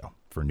here on the show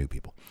for new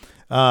people.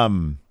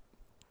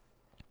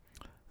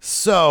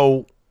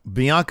 So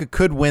Bianca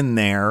could win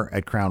there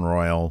at Crown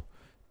Royal,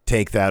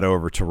 take that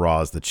over to Raw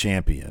as the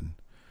champion.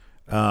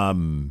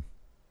 I'm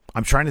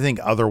trying to think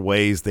other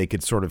ways they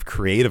could sort of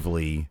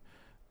creatively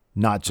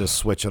not just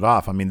switch it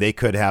off. I mean, they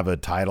could have a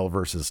title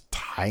versus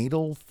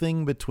title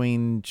thing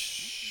between...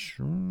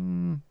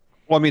 Well,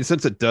 I mean,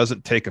 since it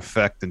doesn't take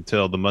effect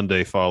until the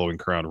Monday following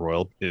Crown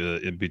Royal,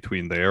 in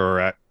between there or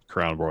at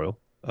Crown Royal,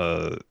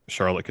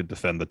 Charlotte could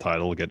defend the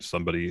title against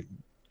somebody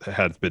that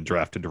had been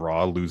drafted to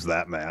Raw, lose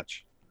that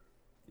match.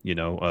 Been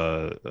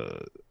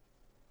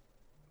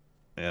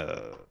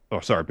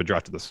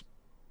drafted this.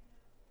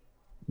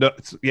 No,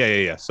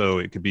 yeah. So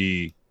it could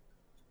be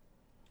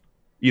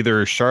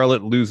either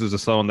Charlotte loses to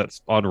someone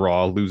that's on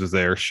Raw, loses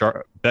there.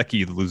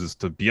 Becky loses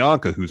to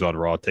Bianca, who's on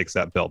Raw, takes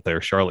that belt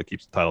there. Charlotte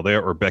keeps the title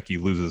there, or Becky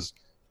loses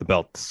the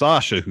belt to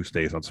Sasha, who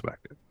stays on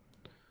SmackDown.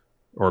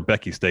 Or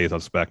Becky stays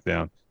on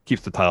SmackDown,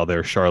 keeps the title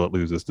there. Charlotte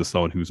loses to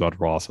someone who's on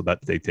Raw, so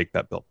that they take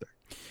that belt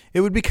there. It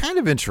would be kind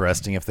of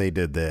interesting if they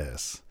did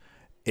this.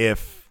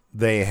 If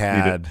they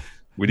had...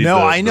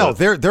 I know.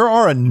 There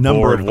are a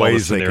number of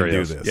ways they can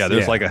do this. Yeah,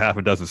 there's like a half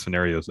a dozen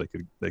scenarios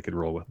they could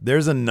roll with.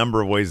 There's a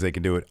number of ways they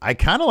can do it. I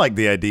kind of like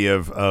the idea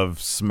of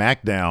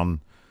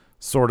SmackDown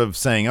sort of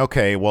saying,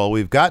 okay, well,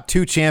 we've got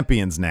two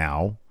champions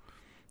now.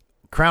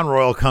 Crown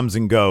Royal comes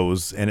and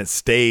goes, and it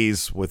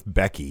stays with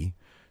Becky.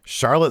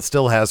 Charlotte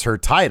still has her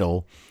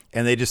title,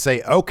 and they just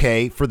say,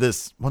 okay, for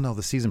this. Well, no,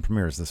 the season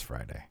premiere is this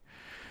Friday.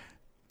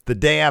 The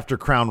day after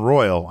Crown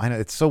Royal, I know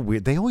it's so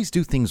weird. They always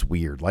do things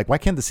weird. Like, why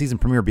can't the season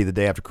premiere be the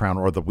day after Crown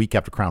or the week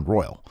after Crown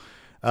Royal?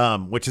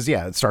 Which is,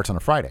 it starts on a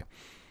Friday.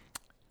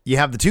 You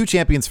have the two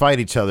champions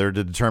fight each other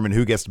to determine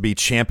who gets to be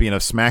champion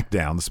of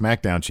SmackDown, the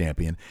SmackDown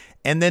champion.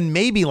 And then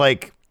maybe,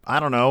 like, I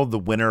don't know, the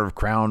winner of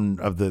Crown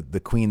of the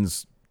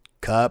Queen's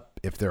Cup,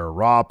 if they're a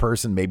Raw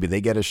person, maybe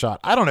they get a shot.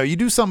 I don't know. You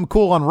do something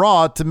cool on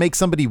Raw to make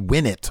somebody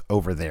win it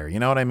over there. You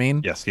know what I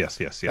mean? Yes.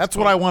 That's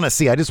what I want to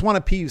see. I just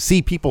want to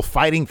see people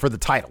fighting for the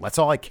title. That's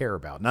all I care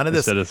about. None of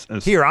this.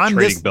 Here, I'm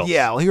this. Belts.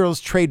 Yeah, here are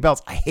those trade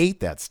belts. I hate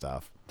that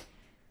stuff.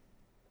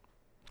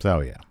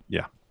 So, yeah.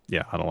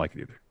 Yeah, I don't like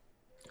it either.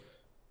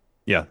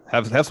 Yeah,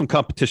 have some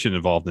competition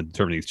involved in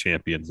determining these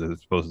champions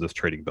as opposed to just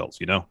trading belts,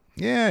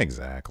 Yeah,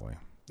 exactly.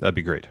 That'd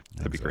be great.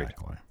 Be great.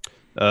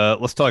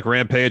 Let's talk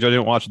Rampage. I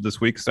didn't watch it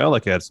this week. Sound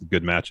like it had some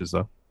good matches,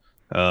 though.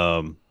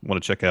 Want to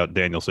check out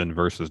Danielson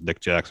versus Nick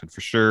Jackson for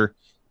sure.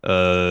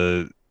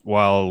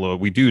 While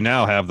we do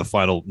now have the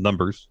final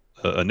numbers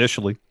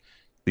initially,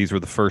 these were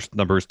the first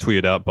numbers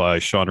tweeted out by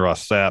Sean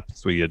Ross Sapp.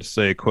 So he had to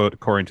say, quote,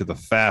 according to the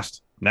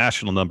fast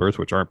national numbers,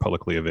 which aren't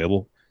publicly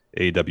available,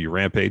 AEW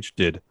Rampage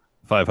did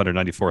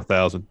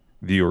 594,000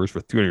 viewers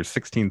with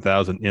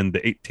 216,000 in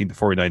the 18 to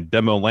 49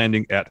 demo,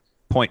 landing at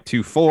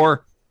 0.24.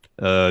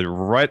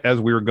 Right as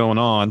we were going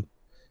on,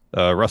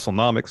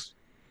 WrestleNomics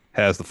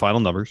has the final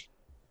numbers,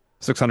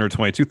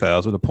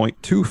 622,000, a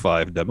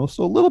 0.25 demo,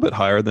 so a little bit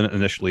higher than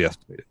initially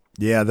estimated.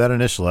 Yeah, that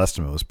initial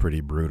estimate was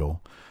pretty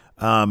brutal.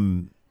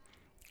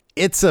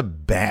 It's a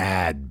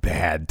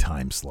bad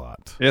time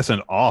slot. It's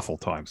an awful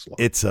time slot.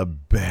 It's a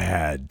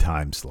bad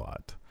time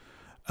slot.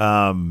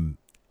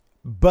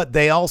 But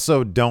they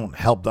also don't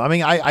help. I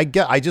mean,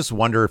 I just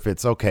wonder if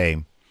it's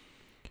okay.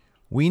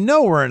 We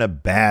know we're in a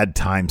bad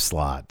time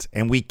slot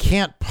and we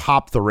can't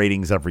pop the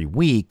ratings every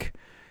week.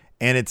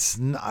 And it's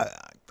not,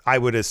 I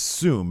would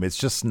assume it's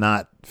just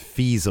not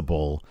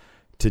feasible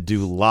to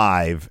do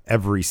live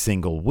every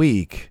single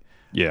week.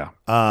 Yeah.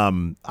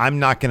 I'm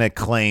not going to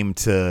claim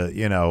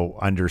to,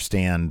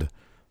 understand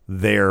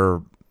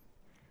their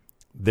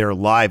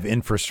live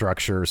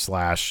infrastructure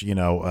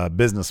 /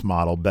 business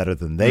model better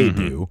than they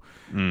do.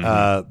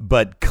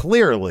 But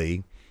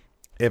clearly,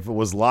 if it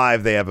was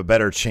live, they have a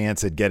better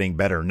chance at getting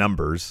better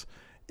numbers.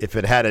 if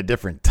it had a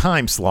different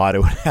time slot, it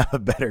would have a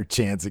better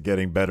chance of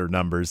getting better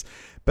numbers.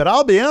 But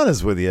I'll be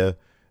honest with you,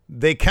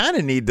 they kind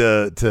of need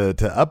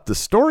to up the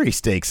story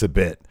stakes a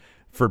bit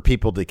for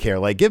people to care.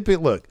 Like,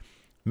 look,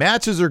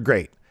 matches are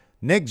great.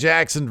 Nick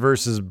Jackson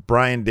versus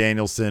Bryan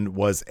Danielson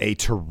was a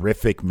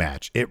terrific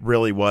match. It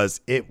really was.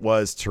 It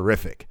was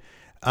terrific.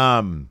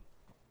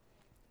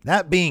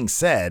 That being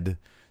said,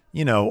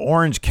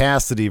 Orange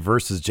Cassidy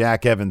versus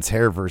Jack Evans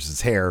hair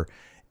versus hair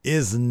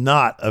is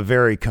not a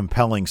very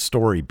compelling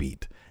story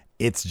beat.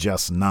 It's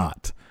just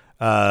not.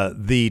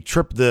 Honestly,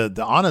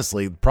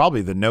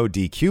 probably the no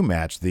DQ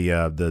match,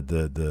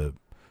 the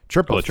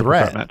triple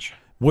threat match,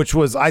 which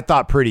was, I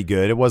thought, pretty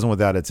good. It wasn't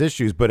without its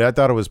issues, but I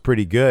thought it was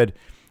pretty good.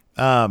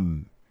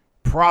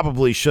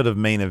 Probably should have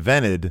main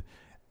evented,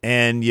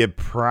 and you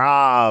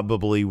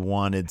probably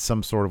wanted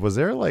some sort of,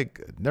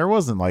 there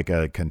wasn't like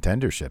a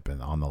contendership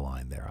on the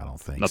line there, I don't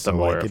think.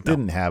 It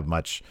didn't have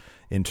much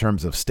in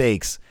terms of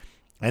stakes.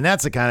 And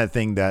that's the kind of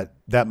thing that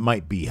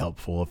might be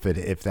helpful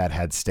if that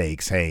had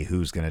stakes. Hey,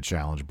 who's going to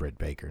challenge Britt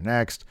Baker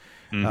next?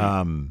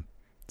 Mm-hmm.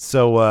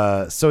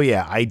 So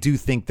yeah, I do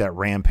think that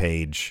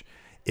Rampage,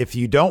 if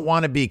you don't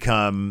want to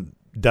become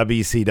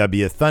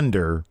WCW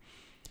Thunder,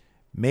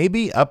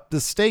 maybe up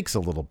the stakes a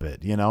little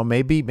bit.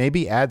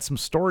 Maybe add some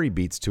story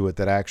beats to it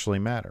that actually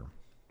matter.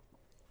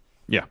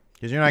 Yeah,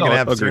 because you're not going to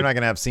have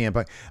CM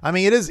Punk. I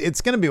mean,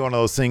 it's going to be one of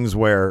those things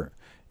where,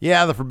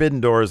 yeah, the forbidden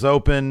door is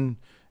open.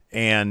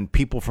 And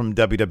people from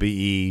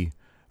WWE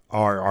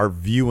are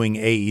viewing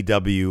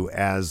AEW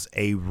as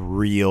a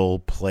real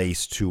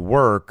place to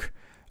work.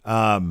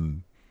 But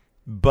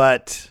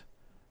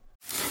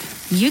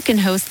you can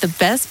host the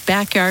best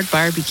backyard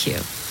barbecue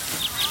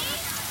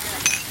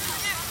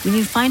when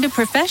you find a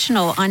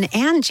professional on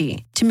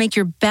Angie to make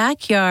your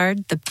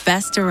backyard the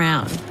best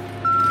around.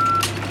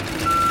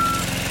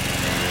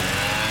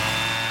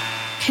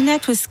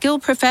 Connect with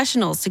skilled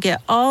professionals to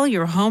get all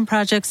your home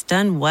projects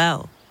done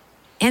well.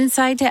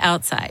 Inside to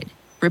outside,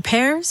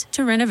 repairs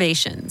to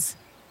renovations.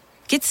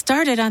 Get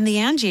started on the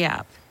Angie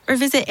app or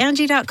visit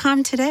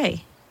Angie.com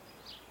today.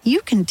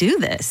 You can do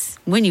this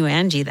when you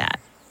Angie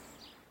that.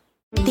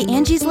 The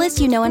Angie's List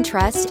you know and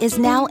trust is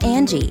now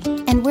Angie,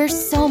 and we're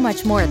so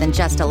much more than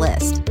just a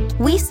list.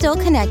 We still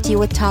connect you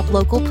with top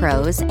local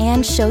pros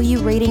and show you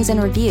ratings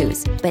and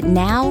reviews, but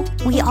now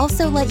we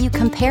also let you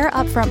compare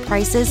upfront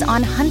prices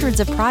on hundreds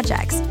of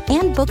projects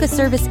and book a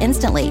service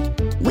instantly.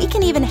 We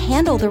can even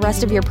handle the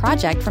rest of your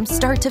project from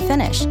start to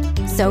finish.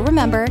 So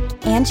remember,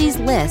 Angie's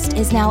List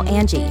is now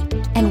Angie,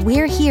 and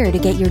we're here to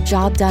get your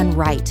job done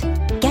right.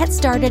 Get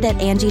started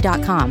at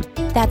Angie.com.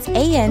 That's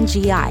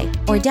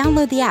ANGI, or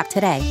download the app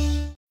today.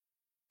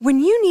 When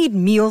you need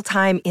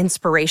mealtime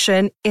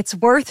inspiration, it's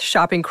worth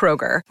shopping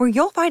Kroger, where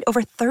you'll find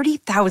over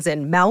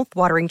 30,000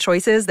 mouth-watering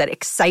choices that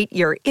excite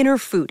your inner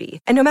foodie.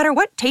 And no matter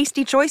what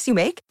tasty choice you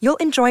make, you'll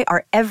enjoy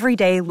our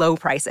everyday low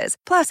prices,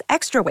 plus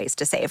extra ways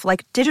to save,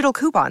 like digital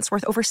coupons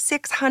worth over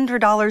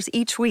 $600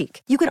 each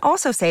week. You can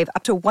also save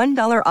up to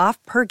 $1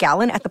 off per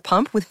gallon at the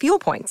pump with fuel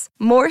points.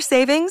 More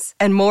savings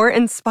and more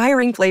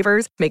inspiring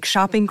flavors make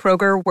shopping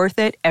Kroger worth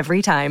it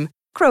every time.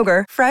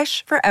 Kroger,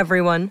 fresh for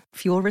everyone.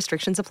 Fuel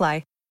restrictions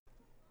apply.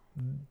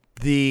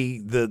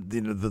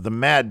 The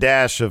mad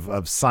dash of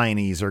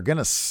signees are going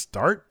to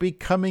start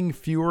becoming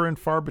fewer and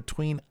far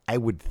between, I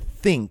would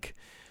think.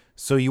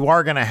 So you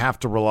are going to have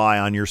to rely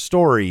on your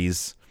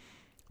stories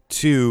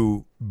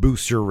to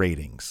boost your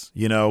ratings.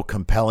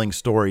 Compelling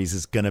stories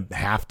is going to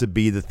have to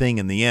be the thing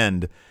in the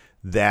end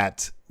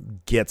that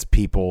gets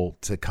people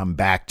to come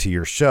back to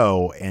your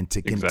show and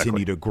to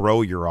continue to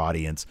grow your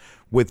audience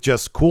with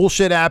just cool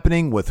shit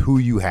happening with who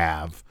you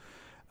have.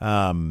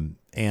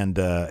 And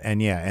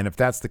if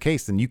that's the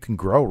case, then you can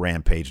grow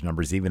Rampage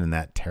numbers even in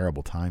that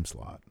terrible time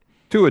slot.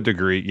 To a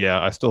degree,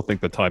 yeah. I still think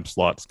the time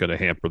slot's going to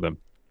hamper them.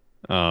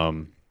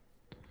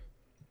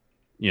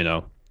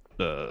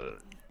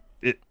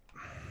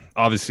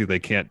 Obviously they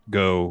can't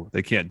do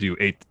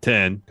 8 to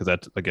 10 because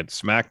that's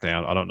against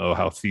SmackDown. I don't know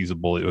how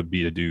feasible it would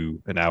be to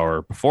do an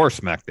hour before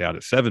SmackDown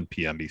at 7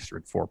 p.m.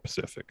 Eastern, 4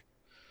 Pacific.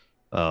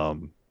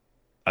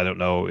 I don't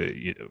know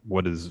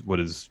what is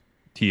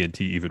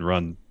TNT even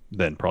run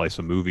then. Probably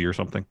some movie or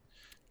something.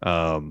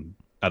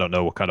 I don't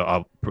know what kind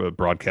of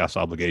broadcast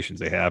obligations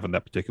they have in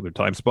that particular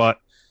time spot.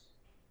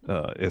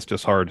 It's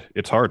just hard.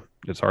 It's hard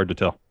to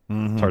tell.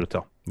 Mm-hmm. It's hard to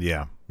tell.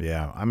 Yeah.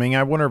 I mean,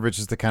 I wonder if it's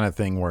just the kind of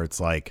thing where it's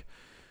like,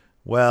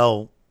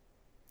 well,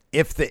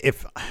 if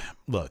TNT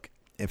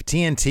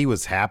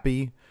was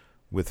happy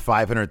with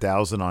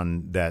 500,000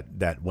 on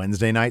that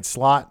Wednesday night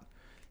slot,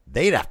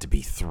 they'd have to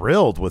be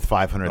thrilled with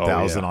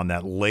 500,000 on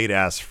that late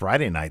ass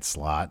Friday night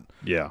slot.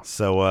 Yeah.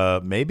 So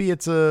maybe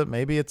it's a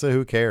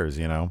who cares,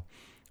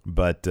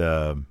 but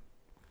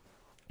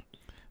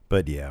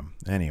yeah.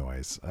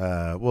 Anyways,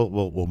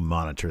 we'll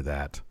monitor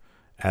that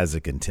as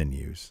it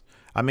continues.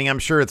 I mean, I'm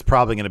sure it's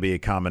probably going to be a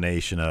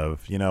combination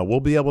of, we'll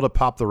be able to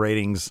pop the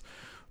ratings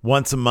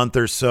once a month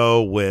or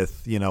so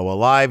with, a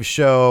live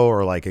show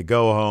or like a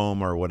go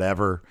home or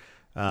whatever.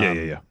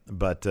 Yeah.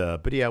 But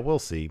yeah, we'll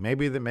see.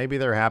 Maybe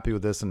they're happy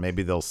with this, and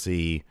maybe they'll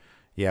see,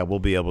 yeah, we'll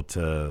be able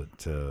to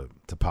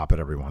pop it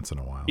every once in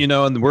a while.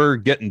 And we're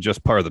getting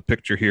just part of the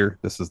picture here.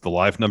 This is the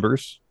live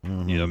numbers.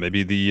 Mm-hmm.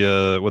 Maybe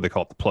the what do they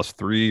call it, the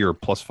 +3 or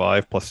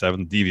 +5,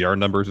 +7 DVR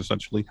numbers,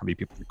 essentially. How many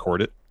people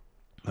record it?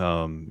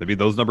 Maybe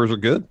those numbers are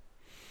good.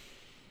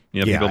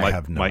 People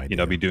might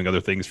be doing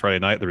other things Friday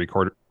night. They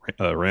record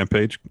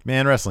Rampage.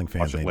 Man, wrestling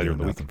fans ain't later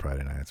doing in the nothing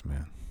Friday nights,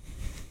 man.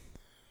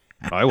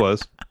 I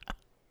was.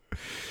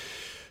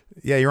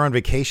 Yeah, you're on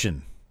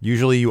vacation.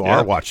 Usually you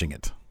are watching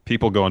it.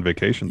 People go on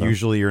vacation, though.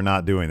 Usually you're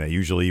not doing that.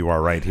 Usually you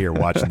are right here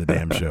watching the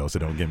damn show, so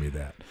don't give me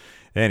that.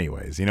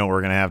 Anyways, you know what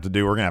we're going to have to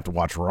do? We're going to have to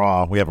watch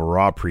Raw. We have a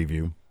Raw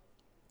preview.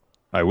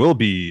 I will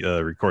be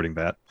recording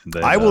that. And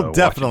then, I will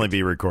definitely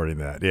be recording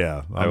that,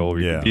 yeah. I will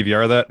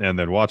DVR that and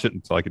then watch it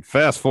until I can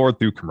fast forward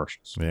through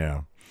commercials.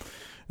 Yeah.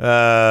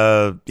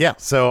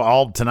 So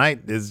all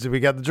tonight is we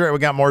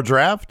got more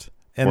draft.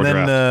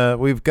 And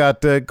we've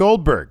got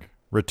Goldberg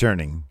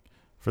returning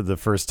for the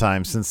first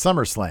time since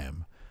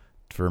SummerSlam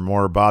for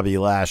more Bobby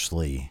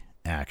Lashley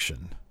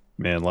action.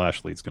 Man,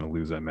 Lashley's going to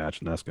lose that match,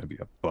 and that's going to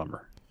be a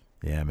bummer.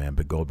 Yeah, man,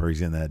 but Goldberg's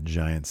getting that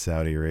giant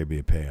Saudi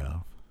Arabia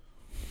payoff.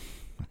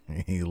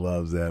 He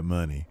loves that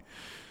money.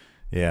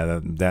 Yeah,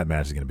 that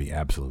match is going to be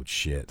absolute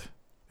shit.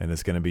 And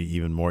it's going to be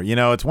even more.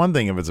 It's one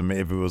thing if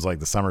it was like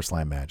the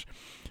SummerSlam match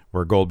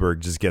where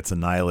Goldberg just gets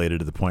annihilated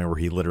to the point where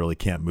he literally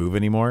can't move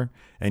anymore.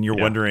 And you're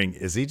wondering,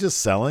 is he just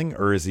selling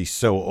or is he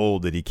so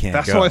old that he can't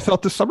That's go? how I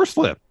felt this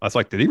SummerSlam. I was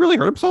like, did he really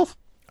hurt himself?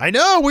 I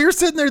know. We were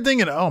sitting there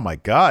thinking, oh, my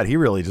God, he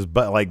really just –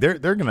 but like they're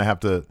going to have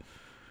to,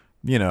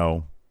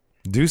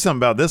 do something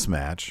about this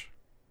match.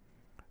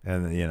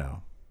 And, I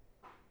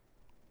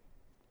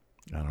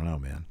don't know,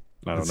 man.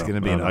 It's going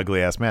to be an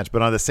ugly-ass match.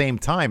 But at the same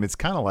time, it's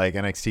kind of like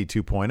NXT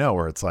 2.0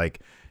 where it's like,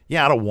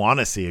 yeah, I don't want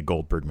to see a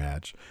Goldberg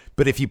match.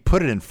 But if you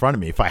put it in front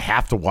of me, if I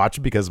have to watch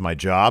it because of my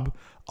job,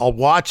 I'll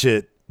watch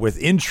it with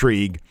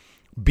intrigue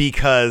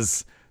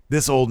because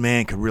this old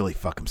man could really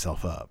fuck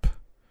himself up.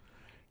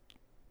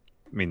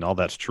 I mean, all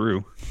that's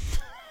true.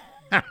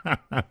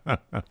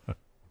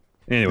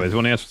 Anyways, I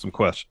want to answer some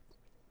questions.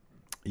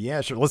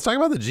 Yeah, sure. Let's talk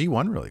about the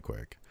G1 really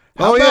quick.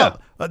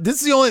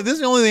 This is the only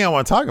thing I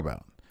want to talk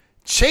about.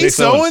 Chase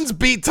Owens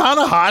beat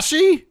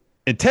Tanahashi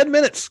in 10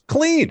 minutes,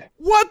 clean.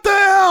 What the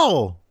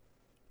hell?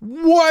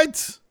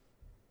 What?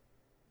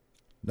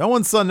 No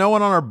one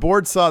on our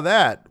board saw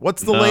that.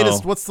 What's the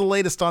latest? What's the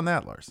latest on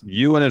that, Lars?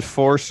 You and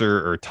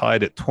Enforcer are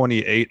tied at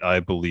 28, I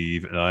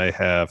believe, and I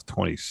have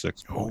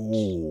 26 points.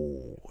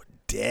 Oh,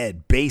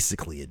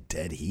 basically a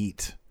dead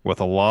heat. With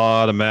a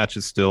lot of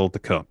matches still to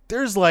come.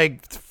 There's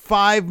like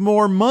 5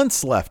 more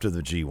months left of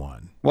the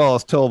G1. Well,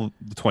 it's till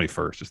the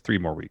 21st. It's 3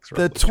 more weeks.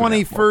 Right? The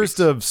 21st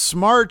of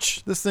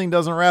March. This thing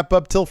doesn't wrap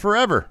up till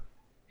forever.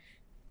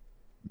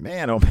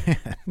 Man, oh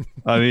man.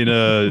 I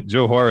mean,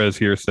 Joe Juarez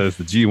here says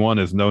the G1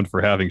 is known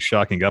for having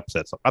shocking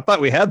upsets. I thought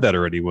we had that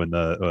already when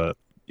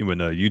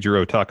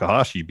Yujiro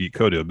Takahashi beat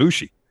Kota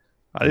Ibushi.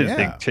 I didn't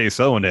think Chase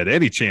Owens had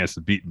any chance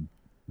of beating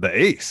the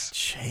Ace.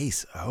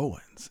 Chase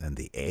Owens and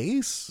the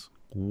Ace?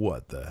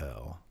 What the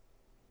hell?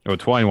 Oh,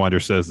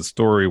 Twinewinder says the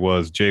story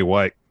was Jay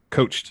White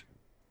coached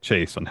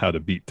Chase on how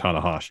to beat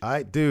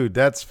Tanahashi.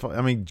 That's.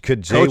 I mean,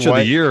 could Jay Coach White,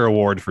 of the Year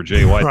award for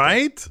Jay White,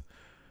 right?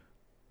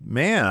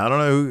 Man, I don't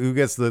know who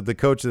gets the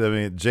coach of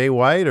the Jay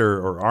White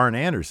or Arn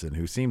Anderson,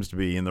 who seems to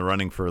be in the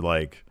running for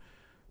like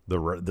the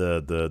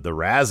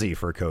Razzie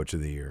for Coach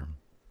of the Year.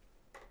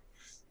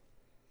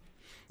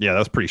 Yeah, that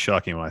was pretty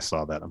shocking when I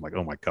saw that. I'm like,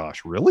 oh my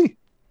gosh, really?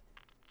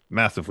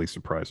 Massively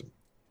surprising.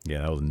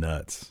 Yeah, that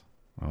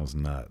was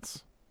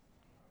nuts.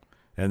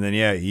 And then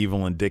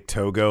Evil and Dick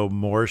Togo,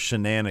 more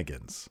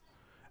shenanigans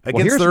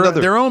against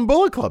their own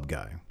Bullet Club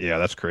guy. Yeah,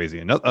 that's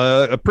crazy.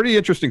 A pretty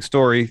interesting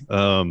story.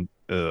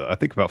 I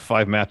think about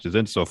 5 matches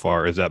in so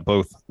far is that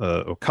both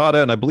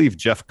Okada and I believe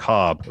Jeff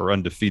Cobb are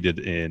undefeated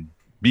in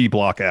B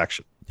block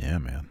action. Yeah,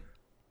 man.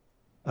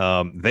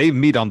 They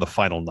meet on the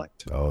final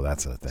night. Oh,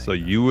 that's a thing. So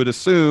you would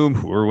assume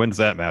whoever wins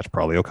that match,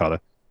 probably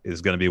Okada, is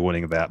going to be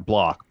winning that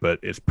block. But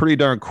it's pretty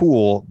darn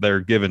cool they're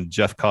giving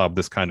Jeff Cobb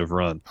this kind of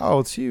run. Oh,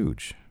 it's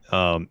huge.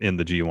 In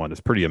the G1.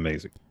 It's pretty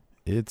amazing.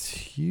 It's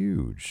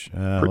huge.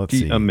 Let's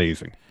see.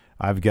 Amazing.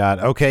 I've got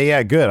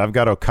good. I've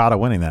got Okada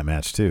winning that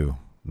match too.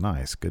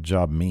 Nice. Good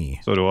job, me.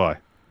 So do I. I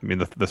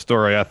mean, the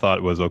story I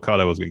thought was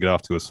Okada was going to get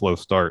off to a slow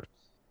start,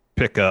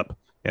 pick up,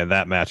 and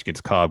that match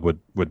against Cobb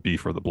would be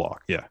for the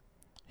block. Yeah.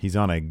 He's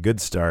on a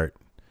good start.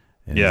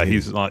 Yeah,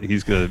 he's going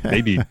to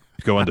maybe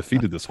go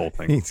undefeated this whole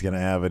thing. He's going to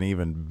have an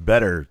even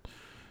better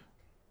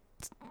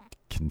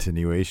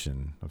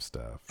continuation of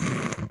stuff.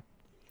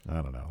 I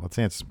don't know. Let's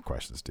answer some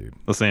questions, dude.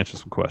 Let's answer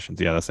some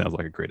questions. Yeah, that sounds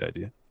like a great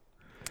idea.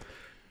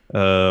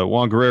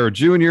 Juan Guerrero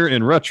Jr.,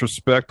 in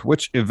retrospect,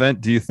 which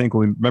event do you think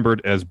will be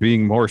remembered as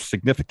being more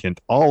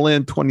significant? All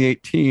In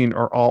 2018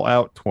 or All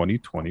Out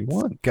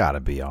 2021?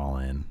 Gotta be All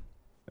In.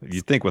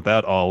 You'd think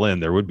without All In,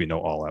 there would be no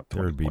All Out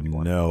 2021. There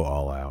would be no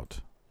All Out.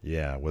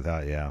 Yeah,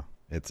 without,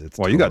 It's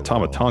well, you got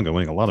Tama Tonga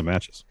winning a lot of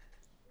matches.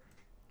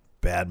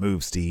 Bad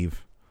move,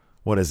 Steve.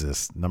 What is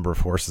this? Number of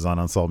horses on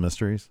Unsolved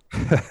Mysteries?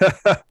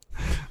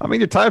 I mean,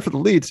 you're tied for the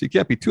lead, so you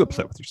can't be too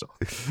upset with yourself.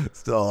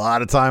 Still a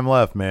lot of time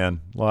left,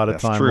 man. A lot of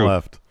time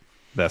left.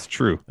 That's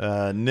true.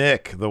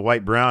 Nick, the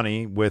White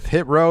Brownie, with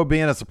Hit Row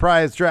being a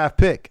surprise draft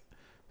pick,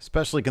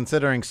 especially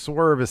considering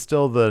Swerve is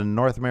still the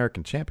North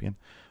American champion.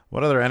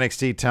 What other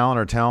NXT talent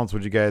or talents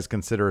would you guys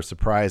consider a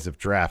surprise if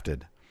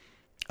drafted?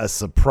 A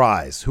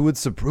surprise. Who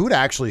would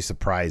actually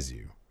surprise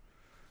you?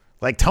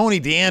 Like Tony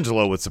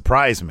D'Angelo would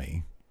surprise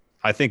me.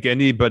 I think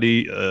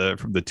anybody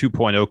from the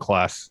 2.0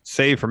 class,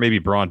 save for maybe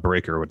Braun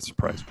Breaker, would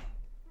surprise me.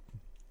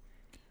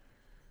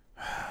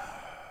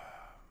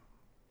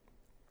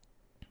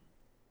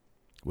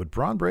 Would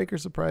Braun Breaker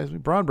surprise me?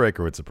 Braun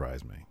Breaker would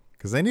surprise me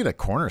because they need a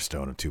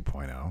cornerstone of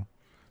 2.0.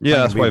 Yeah,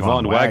 that's why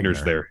Von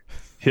Wagner's there,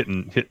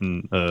 hitting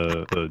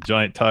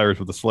giant tires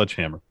with a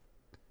sledgehammer.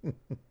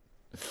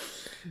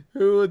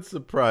 Who would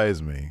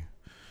surprise me?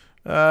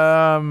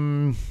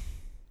 God,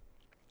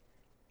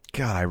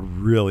 I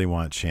really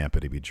want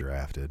Ciampa to be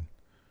drafted.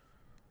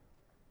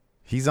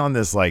 He's on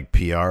this like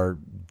PR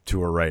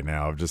tour right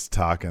now of just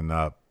talking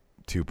up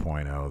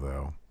 2.0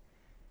 though.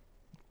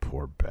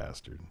 Poor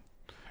bastard.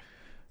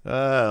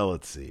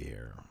 Let's see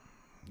here.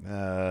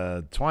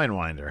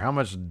 Twinewinder, how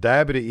much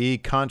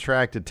WWE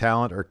contracted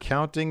talent are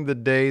counting the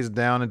days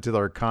down until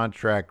our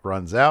contract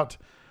runs out?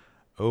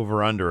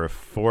 Over under a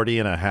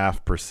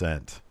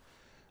 40.5%.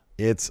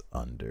 It's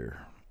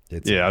under. I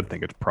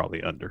think it's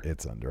probably under.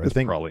 It's under. I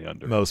think probably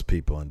under. Most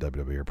people in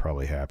WWE are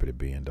probably happy to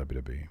be in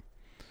WWE.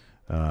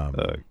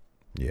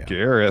 Yeah.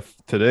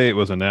 Gareth, today it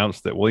was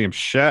announced that William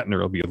Shatner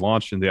will be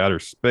launched into outer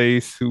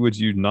space. Who would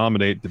you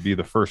nominate to be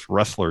the first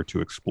wrestler to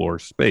explore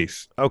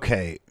space?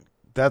 Okay,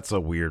 that's a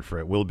weird for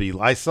it. Will be.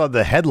 I saw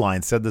the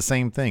headline said the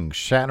same thing.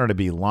 Shatner to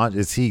be launched.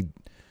 Is he?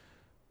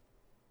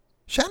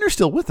 Shatner's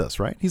still with us,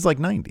 right? He's like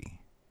 90.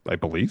 I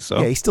believe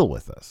so. Yeah, he's still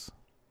with us.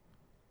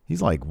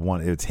 He's like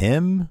one. It's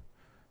him,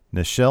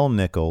 Nichelle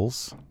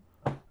Nichols,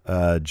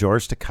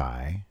 George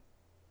Takei.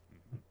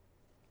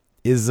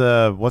 Is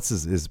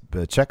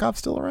Chekhov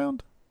still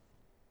around?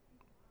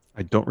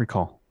 I don't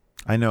recall.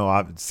 I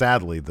know.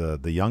 Sadly, the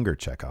younger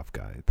Chekhov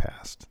guy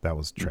passed. That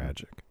was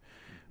tragic.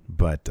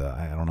 But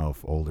I don't know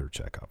if older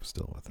Chekhov is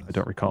still with us. I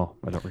don't recall.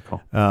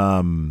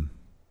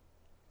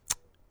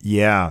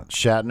 Yeah,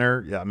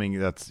 Shatner. Yeah, I mean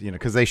that's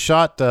because they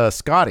shot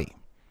Scotty,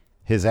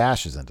 his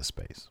ashes into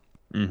space.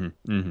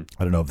 Mm-hmm, mm-hmm.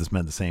 I don't know if this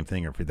meant the same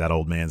thing or if that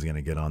old man's going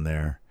to get on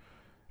there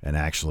and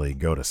actually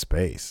go to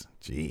space.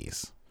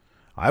 Jeez.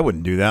 I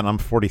wouldn't do that. I'm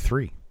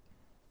 43.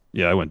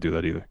 Yeah, I wouldn't do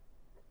that either.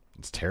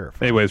 It's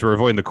terrifying. Anyways, we're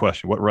avoiding the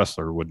question. What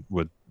wrestler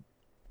would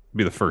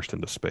be the first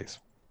into space?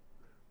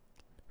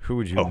 Who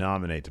would you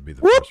nominate to be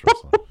the first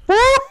wrestler?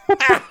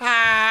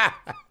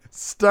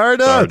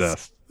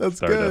 Stardust. That's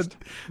Stardust.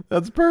 Good.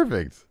 That's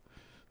perfect.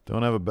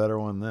 Don't have a better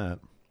one than that.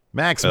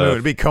 Max Moon.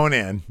 It'd be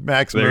Conan.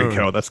 Max Moon. There you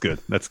go. That's good.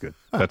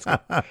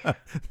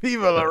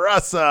 Viva la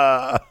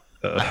raza.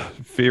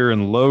 Fear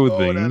and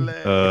Loathing.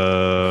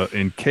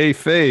 In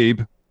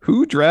kayfabe,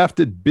 who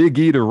drafted Big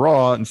E to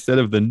Raw instead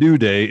of the New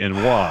Day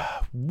and why?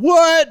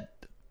 What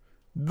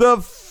the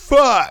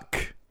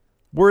fuck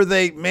were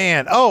they,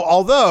 man? Oh,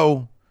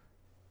 although,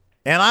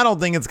 and I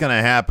don't think it's going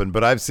to happen,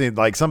 but I've seen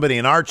like somebody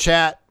in our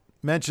chat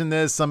mention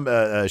this. Some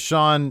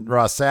Sean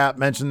Ross Sapp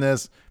mentioned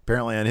this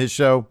apparently on his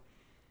show.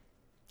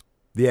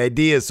 The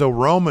idea is so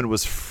Roman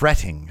was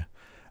fretting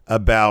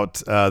about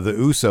the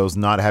Usos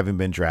not having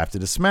been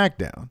drafted to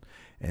SmackDown.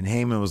 And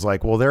Heyman was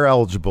like, well, they're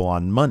eligible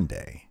on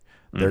Monday.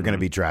 They're going to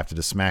be drafted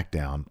to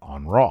SmackDown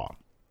on Raw.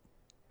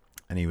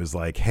 And he was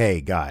like,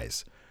 hey,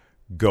 guys,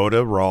 go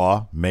to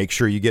Raw. Make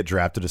sure you get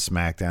drafted to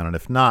SmackDown. And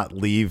if not,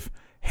 leave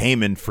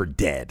Heyman for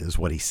dead is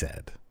what he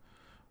said,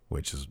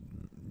 which is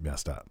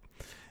messed up.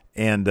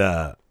 And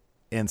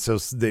so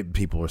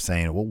people were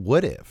saying, well,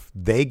 what if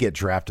they get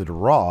drafted to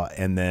Raw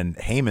and then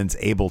Heyman's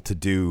able to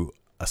do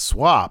a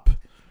swap?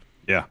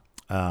 Yeah.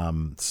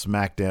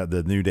 SmackDown,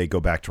 the New Day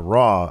go back to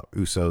Raw,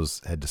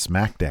 Usos head to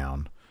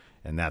SmackDown,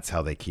 and that's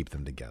how they keep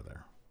them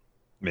together.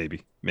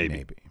 Maybe.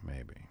 Maybe.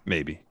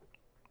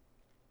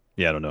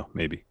 Yeah, I don't know.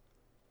 Maybe.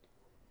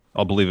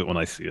 I'll believe it when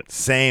I see it.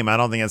 Same. I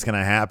don't think it's going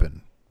to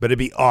happen, but it'd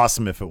be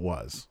awesome if it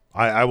was.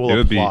 I will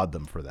applaud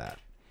them for that.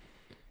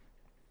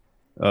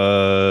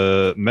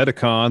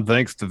 Metacon,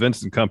 thanks to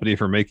Vince and company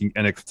for making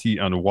NXT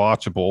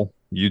unwatchable.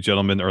 You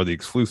gentlemen are the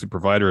exclusive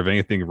provider of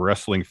anything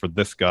wrestling for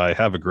this guy.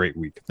 Have a great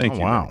week. Thank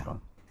you. Wow. Metacon.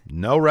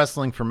 No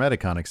wrestling for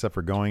Metacon except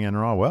for going in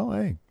Raw. Well,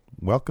 hey,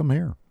 welcome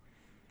here.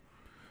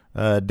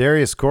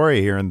 Darius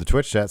Corey here in the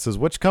Twitch chat says,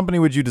 which company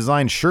would you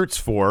design shirts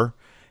for,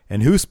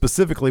 and who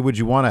specifically would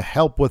you want to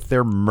help with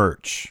their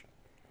merch?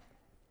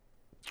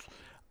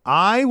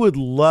 I would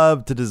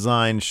love to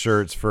design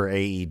shirts for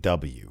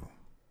AEW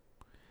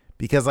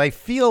because I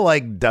feel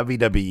like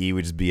WWE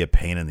would just be a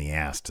pain in the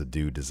ass to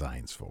do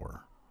designs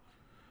for.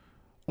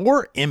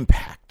 Or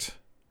Impact.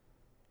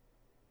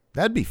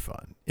 That'd be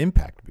fun.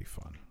 Impact would be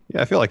fun.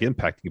 Yeah, I feel like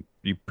Impact,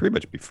 you pretty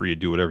much be free to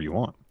do whatever you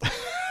want.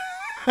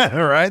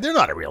 All right, they're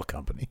not a real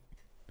company.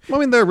 Well,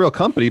 I mean, they're a real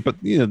company, but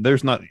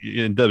there's not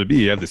in WWE.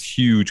 You have this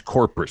huge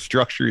corporate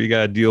structure you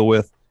got to deal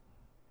with.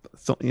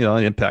 So,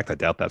 Impact, I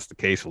doubt that's the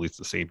case, at least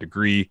to the same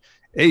degree.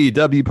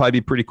 AEW probably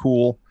be pretty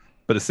cool,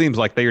 but it seems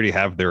like they already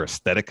have their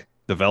aesthetic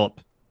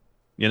developed,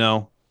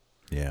 Yeah.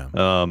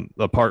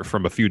 Apart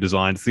from a few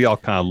designs, they all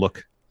kind of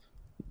look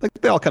like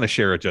they all kind of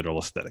share a general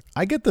aesthetic.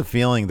 I get the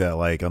feeling that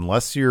like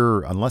unless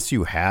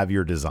you have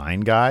your design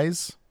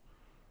guys,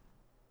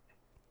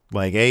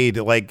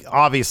 like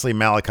obviously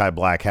Malachi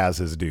Black has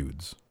his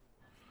dudes.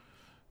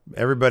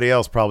 Everybody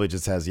else probably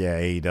just has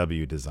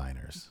AEW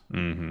designers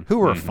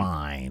who are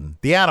fine.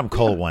 The Adam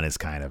Cole one is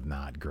kind of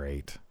not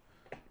great,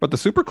 but the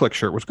Super Click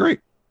shirt was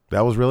great.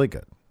 That was really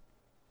good.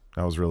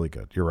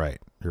 You're right.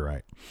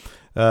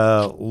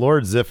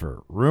 Lord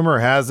Ziffer, rumor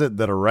has it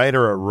that a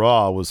writer at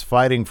Raw was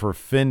fighting for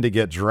Finn to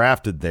get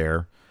drafted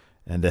there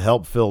and to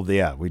help fill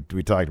the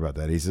we talked about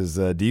that. He says,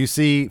 do you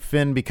see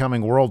Finn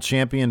becoming world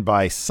champion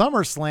by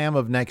SummerSlam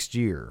of next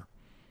year?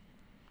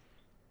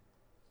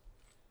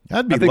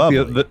 That'd be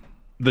lovely.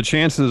 The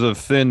chances of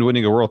Finn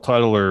winning a world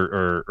title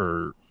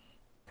are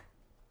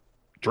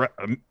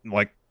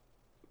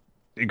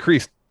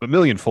increased a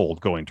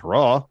millionfold going to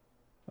Raw.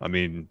 I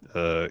mean,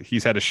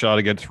 he's had a shot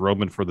against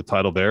Roman for the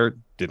title there.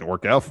 Didn't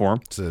work out for him.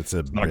 It's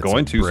not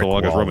going to so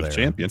long as Roman's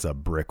there. champion. It's a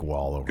brick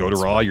wall over. Go to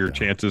Raw, your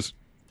chances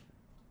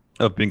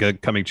of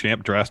becoming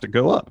champ drastic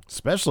go up.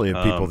 Especially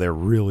if people there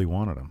really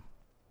wanted him.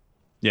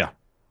 Yeah.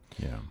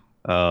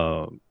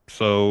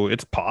 So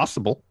it's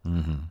possible.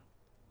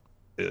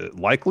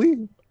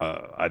 Likely?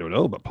 I don't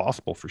know, but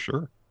possible for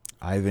sure.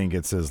 I think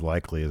it's as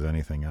likely as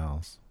anything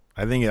else.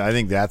 I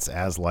think that's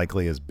as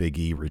likely as Big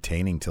E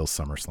retaining till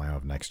SummerSlam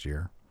of next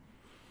year.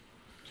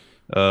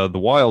 The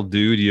Wild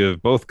Dude,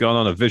 you've both gone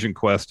on a vision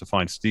quest to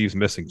find Steve's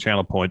missing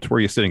channel points. Where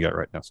are you sitting at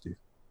right now, Steve?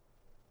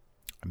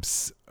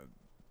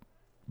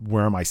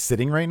 Where am I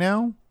sitting right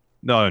now?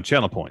 No,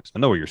 channel points. I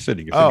know where you're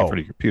sitting. You're sitting in front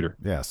of your computer.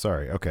 Yeah,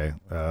 sorry. Okay.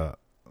 I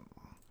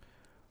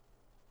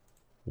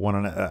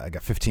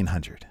got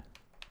 1,500.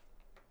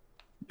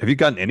 Have you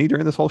gotten any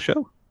during this whole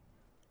show?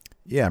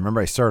 Yeah,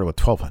 remember I started with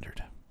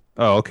 1,200.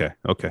 Oh, okay.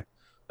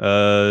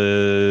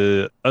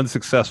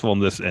 Unsuccessful in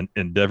this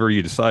endeavor,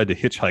 you decide to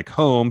hitchhike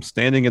home.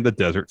 Standing in the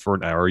desert for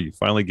an hour, you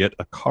finally get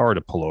a car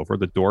to pull over.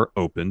 The door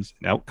opens,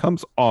 and out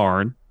comes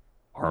Arn,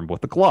 armed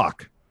with a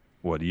Glock.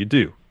 What do you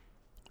do?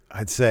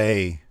 I'd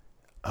say,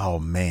 "Oh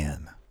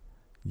man,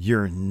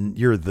 you're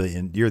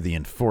the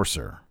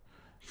enforcer.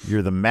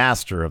 You're the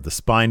master of the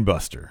spine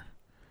buster.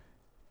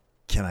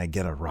 Can I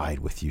get a ride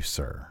with you,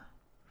 sir?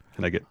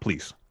 Can I get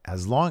please?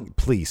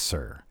 Please,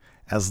 sir.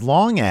 As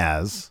long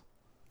as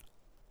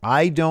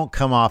I don't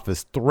come off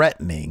as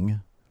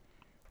threatening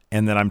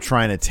and that I'm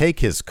trying to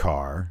take his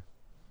car,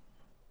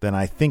 then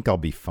I think I'll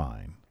be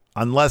fine.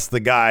 Unless the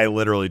guy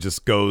literally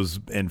just goes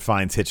and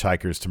finds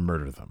hitchhikers to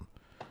murder them.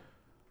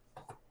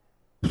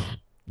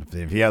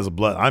 If he has a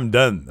blood, I'm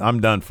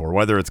done for.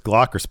 Whether it's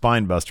Glock or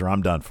spine buster,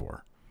 I'm done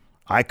for.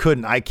 I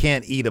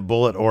can't eat a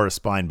bullet or a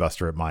spine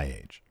buster at my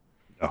age.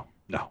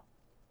 No.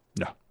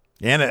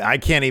 And I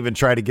can't even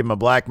try to give him a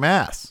black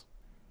mass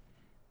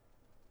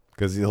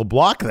because he'll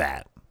block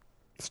that.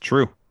 It's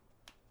true.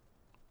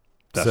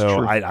 That's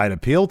true. I'd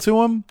appeal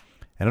to him,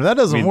 and if that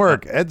doesn't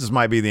work, it just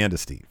might be the end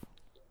of Steve.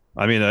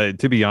 I mean,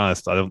 to be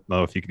honest, I don't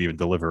know if you could even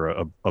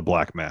deliver a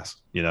black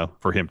mass,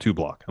 for him to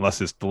block,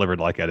 unless it's delivered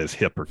like at his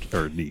hip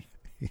or knee.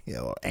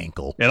 Or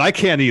ankle. And I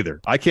can't either.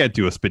 I can't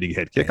do a spinning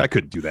head kick. I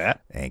couldn't do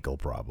that. Ankle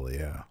probably,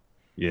 yeah.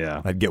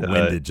 Yeah. I'd get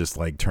winded just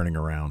like turning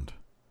around.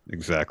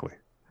 Exactly.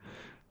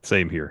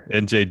 Same here.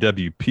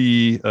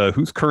 NJWP,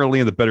 who's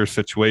currently in the better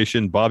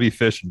situation, Bobby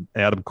Fish and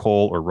Adam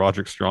Cole or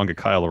Roderick Strong and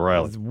Kyle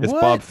O'Reilly? It's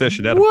Bob Fish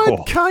and Adam Cole.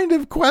 What kind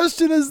of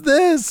question is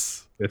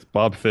this? It's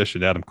Bob Fish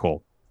and Adam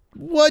Cole.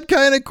 What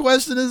kind of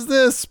question is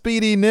this,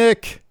 Speedy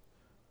Nick?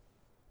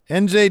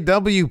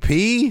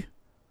 NJWP?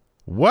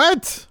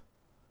 What?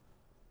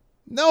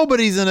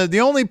 Nobody's in it.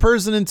 The only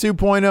person in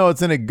 2.0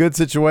 that's in a good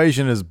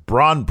situation is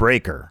Braun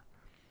Breaker.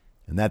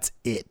 And that's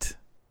it.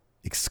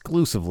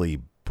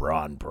 Exclusively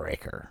Braun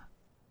Breaker.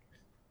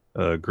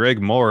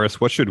 Greg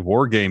Morris, what should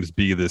War Games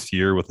be this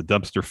year with the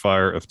dumpster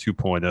fire of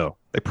 2.0?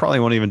 They probably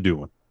won't even do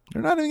one.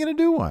 They're not even going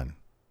to do one.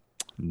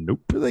 Nope.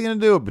 What are they going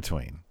to do it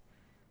between?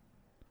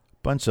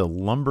 Bunch of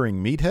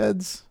lumbering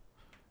meatheads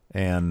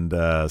and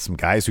some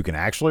guys who can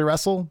actually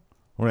wrestle?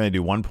 We're going to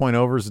do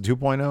 1.0 versus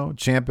 2.0.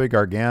 Ciampa,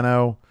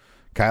 Gargano,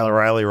 Kyle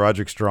O'Reilly,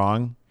 Roderick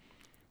Strong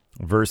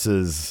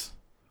versus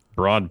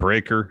Braun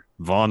Breaker,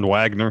 Von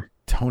Wagner,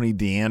 Tony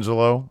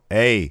D'Angelo.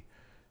 Hey,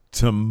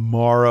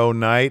 tomorrow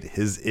night,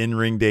 his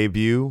in-ring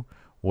debut.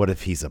 What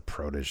if he's a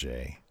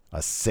protege? A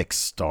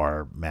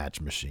 6-star match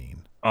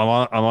machine. I'm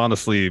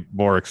honestly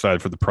more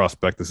excited for the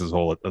prospect. This is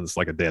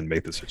like a Dan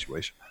Mathis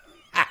situation.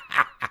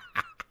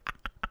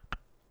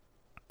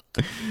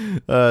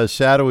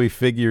 Shadowy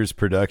Figures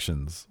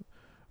Productions.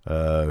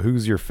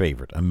 Who's your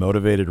favorite? A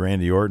motivated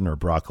Randy Orton or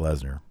Brock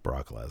Lesnar?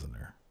 Brock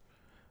Lesnar.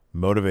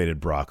 Motivated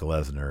Brock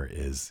Lesnar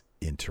is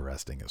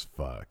interesting as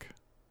fuck.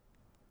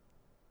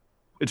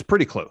 It's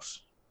pretty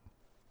close.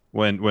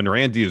 When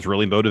Randy is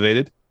really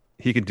motivated,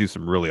 he can do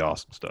some really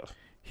awesome stuff.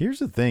 Here's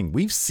the thing.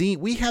 We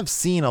have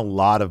seen a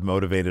lot of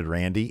motivated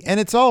Randy, and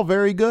it's all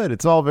very good.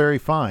 It's all very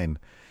fine.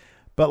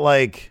 But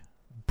like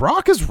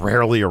Brock is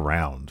rarely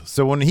around.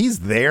 So when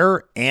he's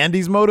there and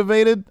he's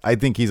motivated, I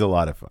think he's a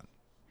lot of fun.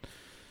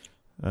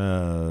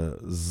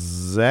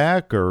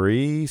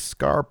 Zachary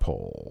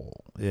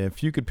Scarpole.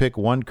 If you could pick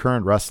one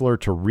current wrestler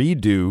to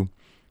redo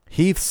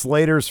Heath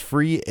Slater's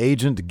free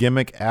agent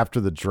gimmick after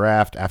this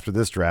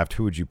draft,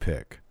 who would you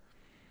pick?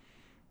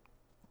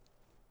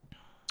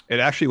 It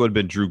actually would have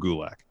been Drew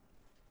Gulak.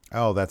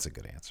 Oh, that's a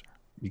good answer.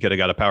 You could have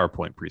got a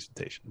PowerPoint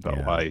presentation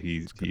about why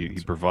he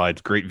provides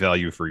great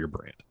value for your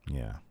brand.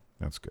 Yeah,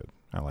 that's good.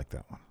 I like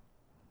that one.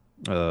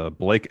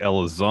 Blake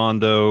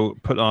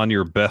Elizondo, put on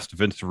your best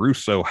Vince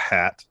Russo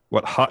hat.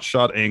 What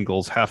hotshot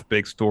angles,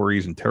 half-baked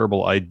stories, and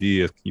terrible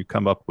ideas can you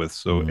come up with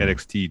so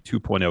NXT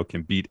 2.0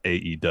 can beat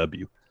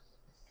AEW?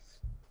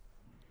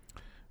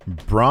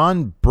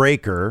 Braun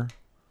Breaker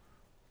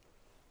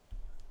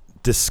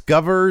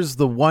discovers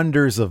the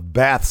wonders of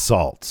bath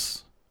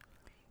salts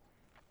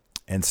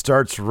and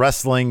starts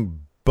wrestling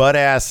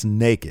butt-ass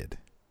naked.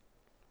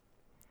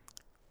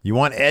 You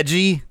want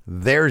edgy?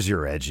 There's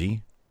your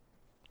edgy.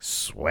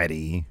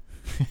 Sweaty.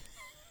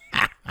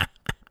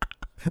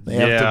 They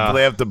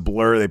have to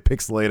blur. They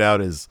pixelate out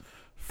his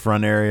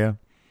front area.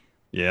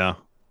 Yeah.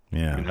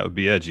 Yeah. I mean, that would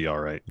be edgy, all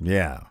right.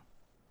 Yeah.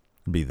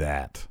 It'd be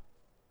that.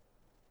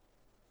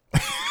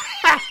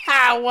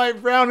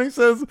 White Brownie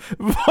says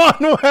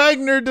Von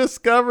Wagner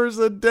discovers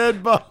a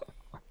dead body.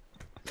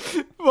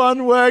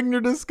 Von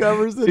Wagner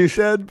discovers a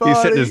dead body.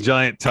 He's hitting his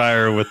giant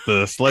tire with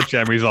the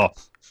sledgehammer. He's all,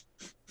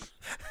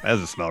 that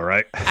doesn't smell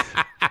right.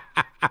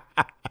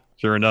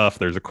 Sure enough,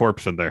 there's a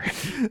corpse in there.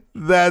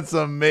 That's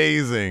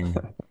amazing.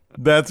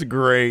 That's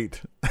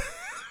great.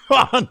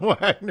 Von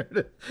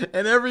Wagner.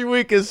 And every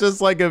week it's just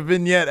like a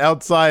vignette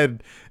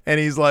outside, and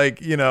he's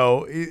like,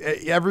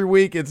 every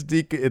week it's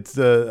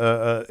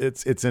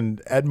in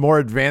at more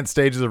advanced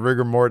stages of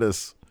rigor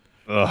mortis.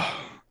 Ugh.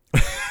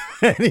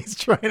 And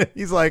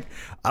he's like,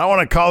 I don't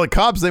want to call the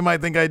cops. They might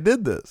think I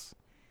did this.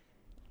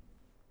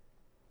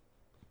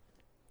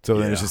 So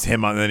then it's just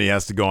him on, and then he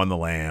has to go on the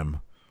lam.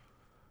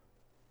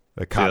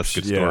 The cops. That's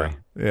a good story.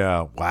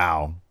 Yeah.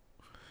 Wow.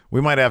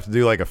 We might have to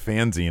do like a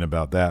fanzine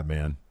about that,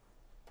 man.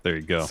 There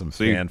you go.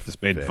 See,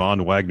 this made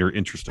Von Wagner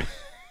interesting.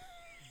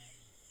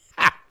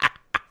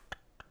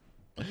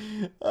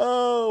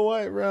 Oh,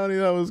 White Brownie,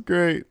 that was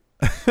great.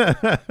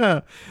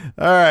 All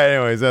right,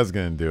 anyways, that's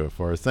going to do it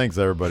for us. Thanks,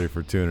 everybody,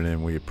 for tuning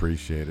in. We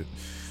appreciate it.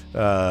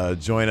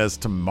 Join us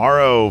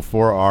tomorrow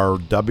for our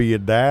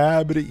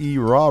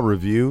WWE Raw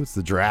review. It's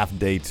the draft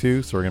day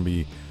 2, so we're going to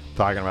be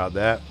talking about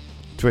that.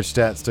 Twitch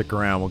stat, stick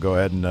around. We'll go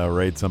ahead and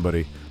raid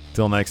somebody.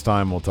 Till next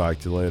time, we'll talk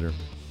to you later.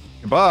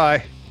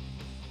 Goodbye.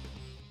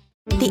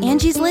 The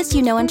Angie's List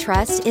you know and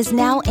trust is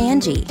now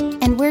Angie,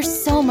 and we're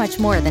so much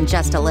more than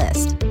just a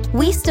list.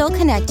 We still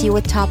connect you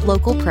with top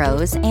local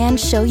pros and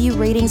show you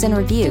ratings and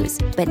reviews,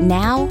 but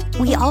now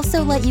we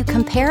also let you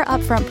compare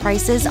upfront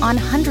prices on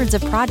hundreds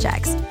of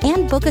projects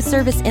and book a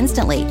service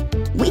instantly.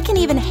 We can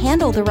even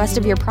handle the rest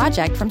of your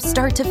project from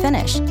start to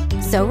finish.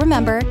 So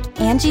remember,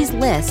 Angie's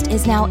List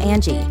is now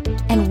Angie,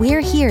 and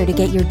we're here to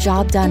get your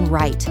job done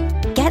right.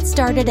 Get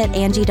started at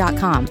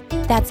Angie.com.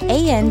 That's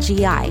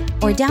ANGI,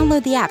 or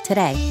download the app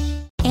today.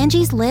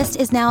 Angie's List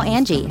is now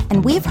Angie,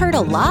 and we've heard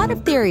a lot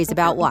of theories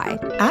about why.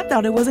 I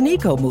thought it was an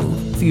eco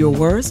move. Fewer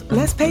words,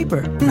 less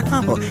paper.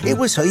 No, it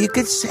was so you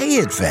could say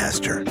it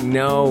faster.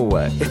 No,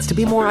 it's to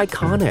be more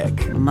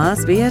iconic.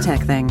 Must be a tech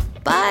thing.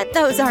 But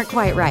those aren't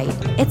quite right.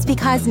 It's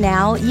because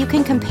now you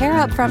can compare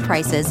upfront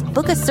prices,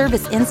 book a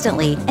service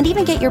instantly, and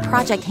even get your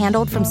project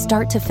handled from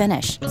start to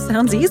finish.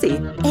 Sounds easy.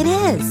 It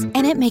is,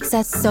 and it makes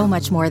us so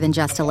much more than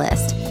just a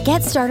list.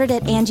 Get started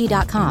at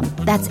Angie.com.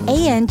 That's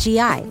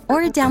ANGI,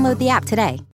 or download the app today.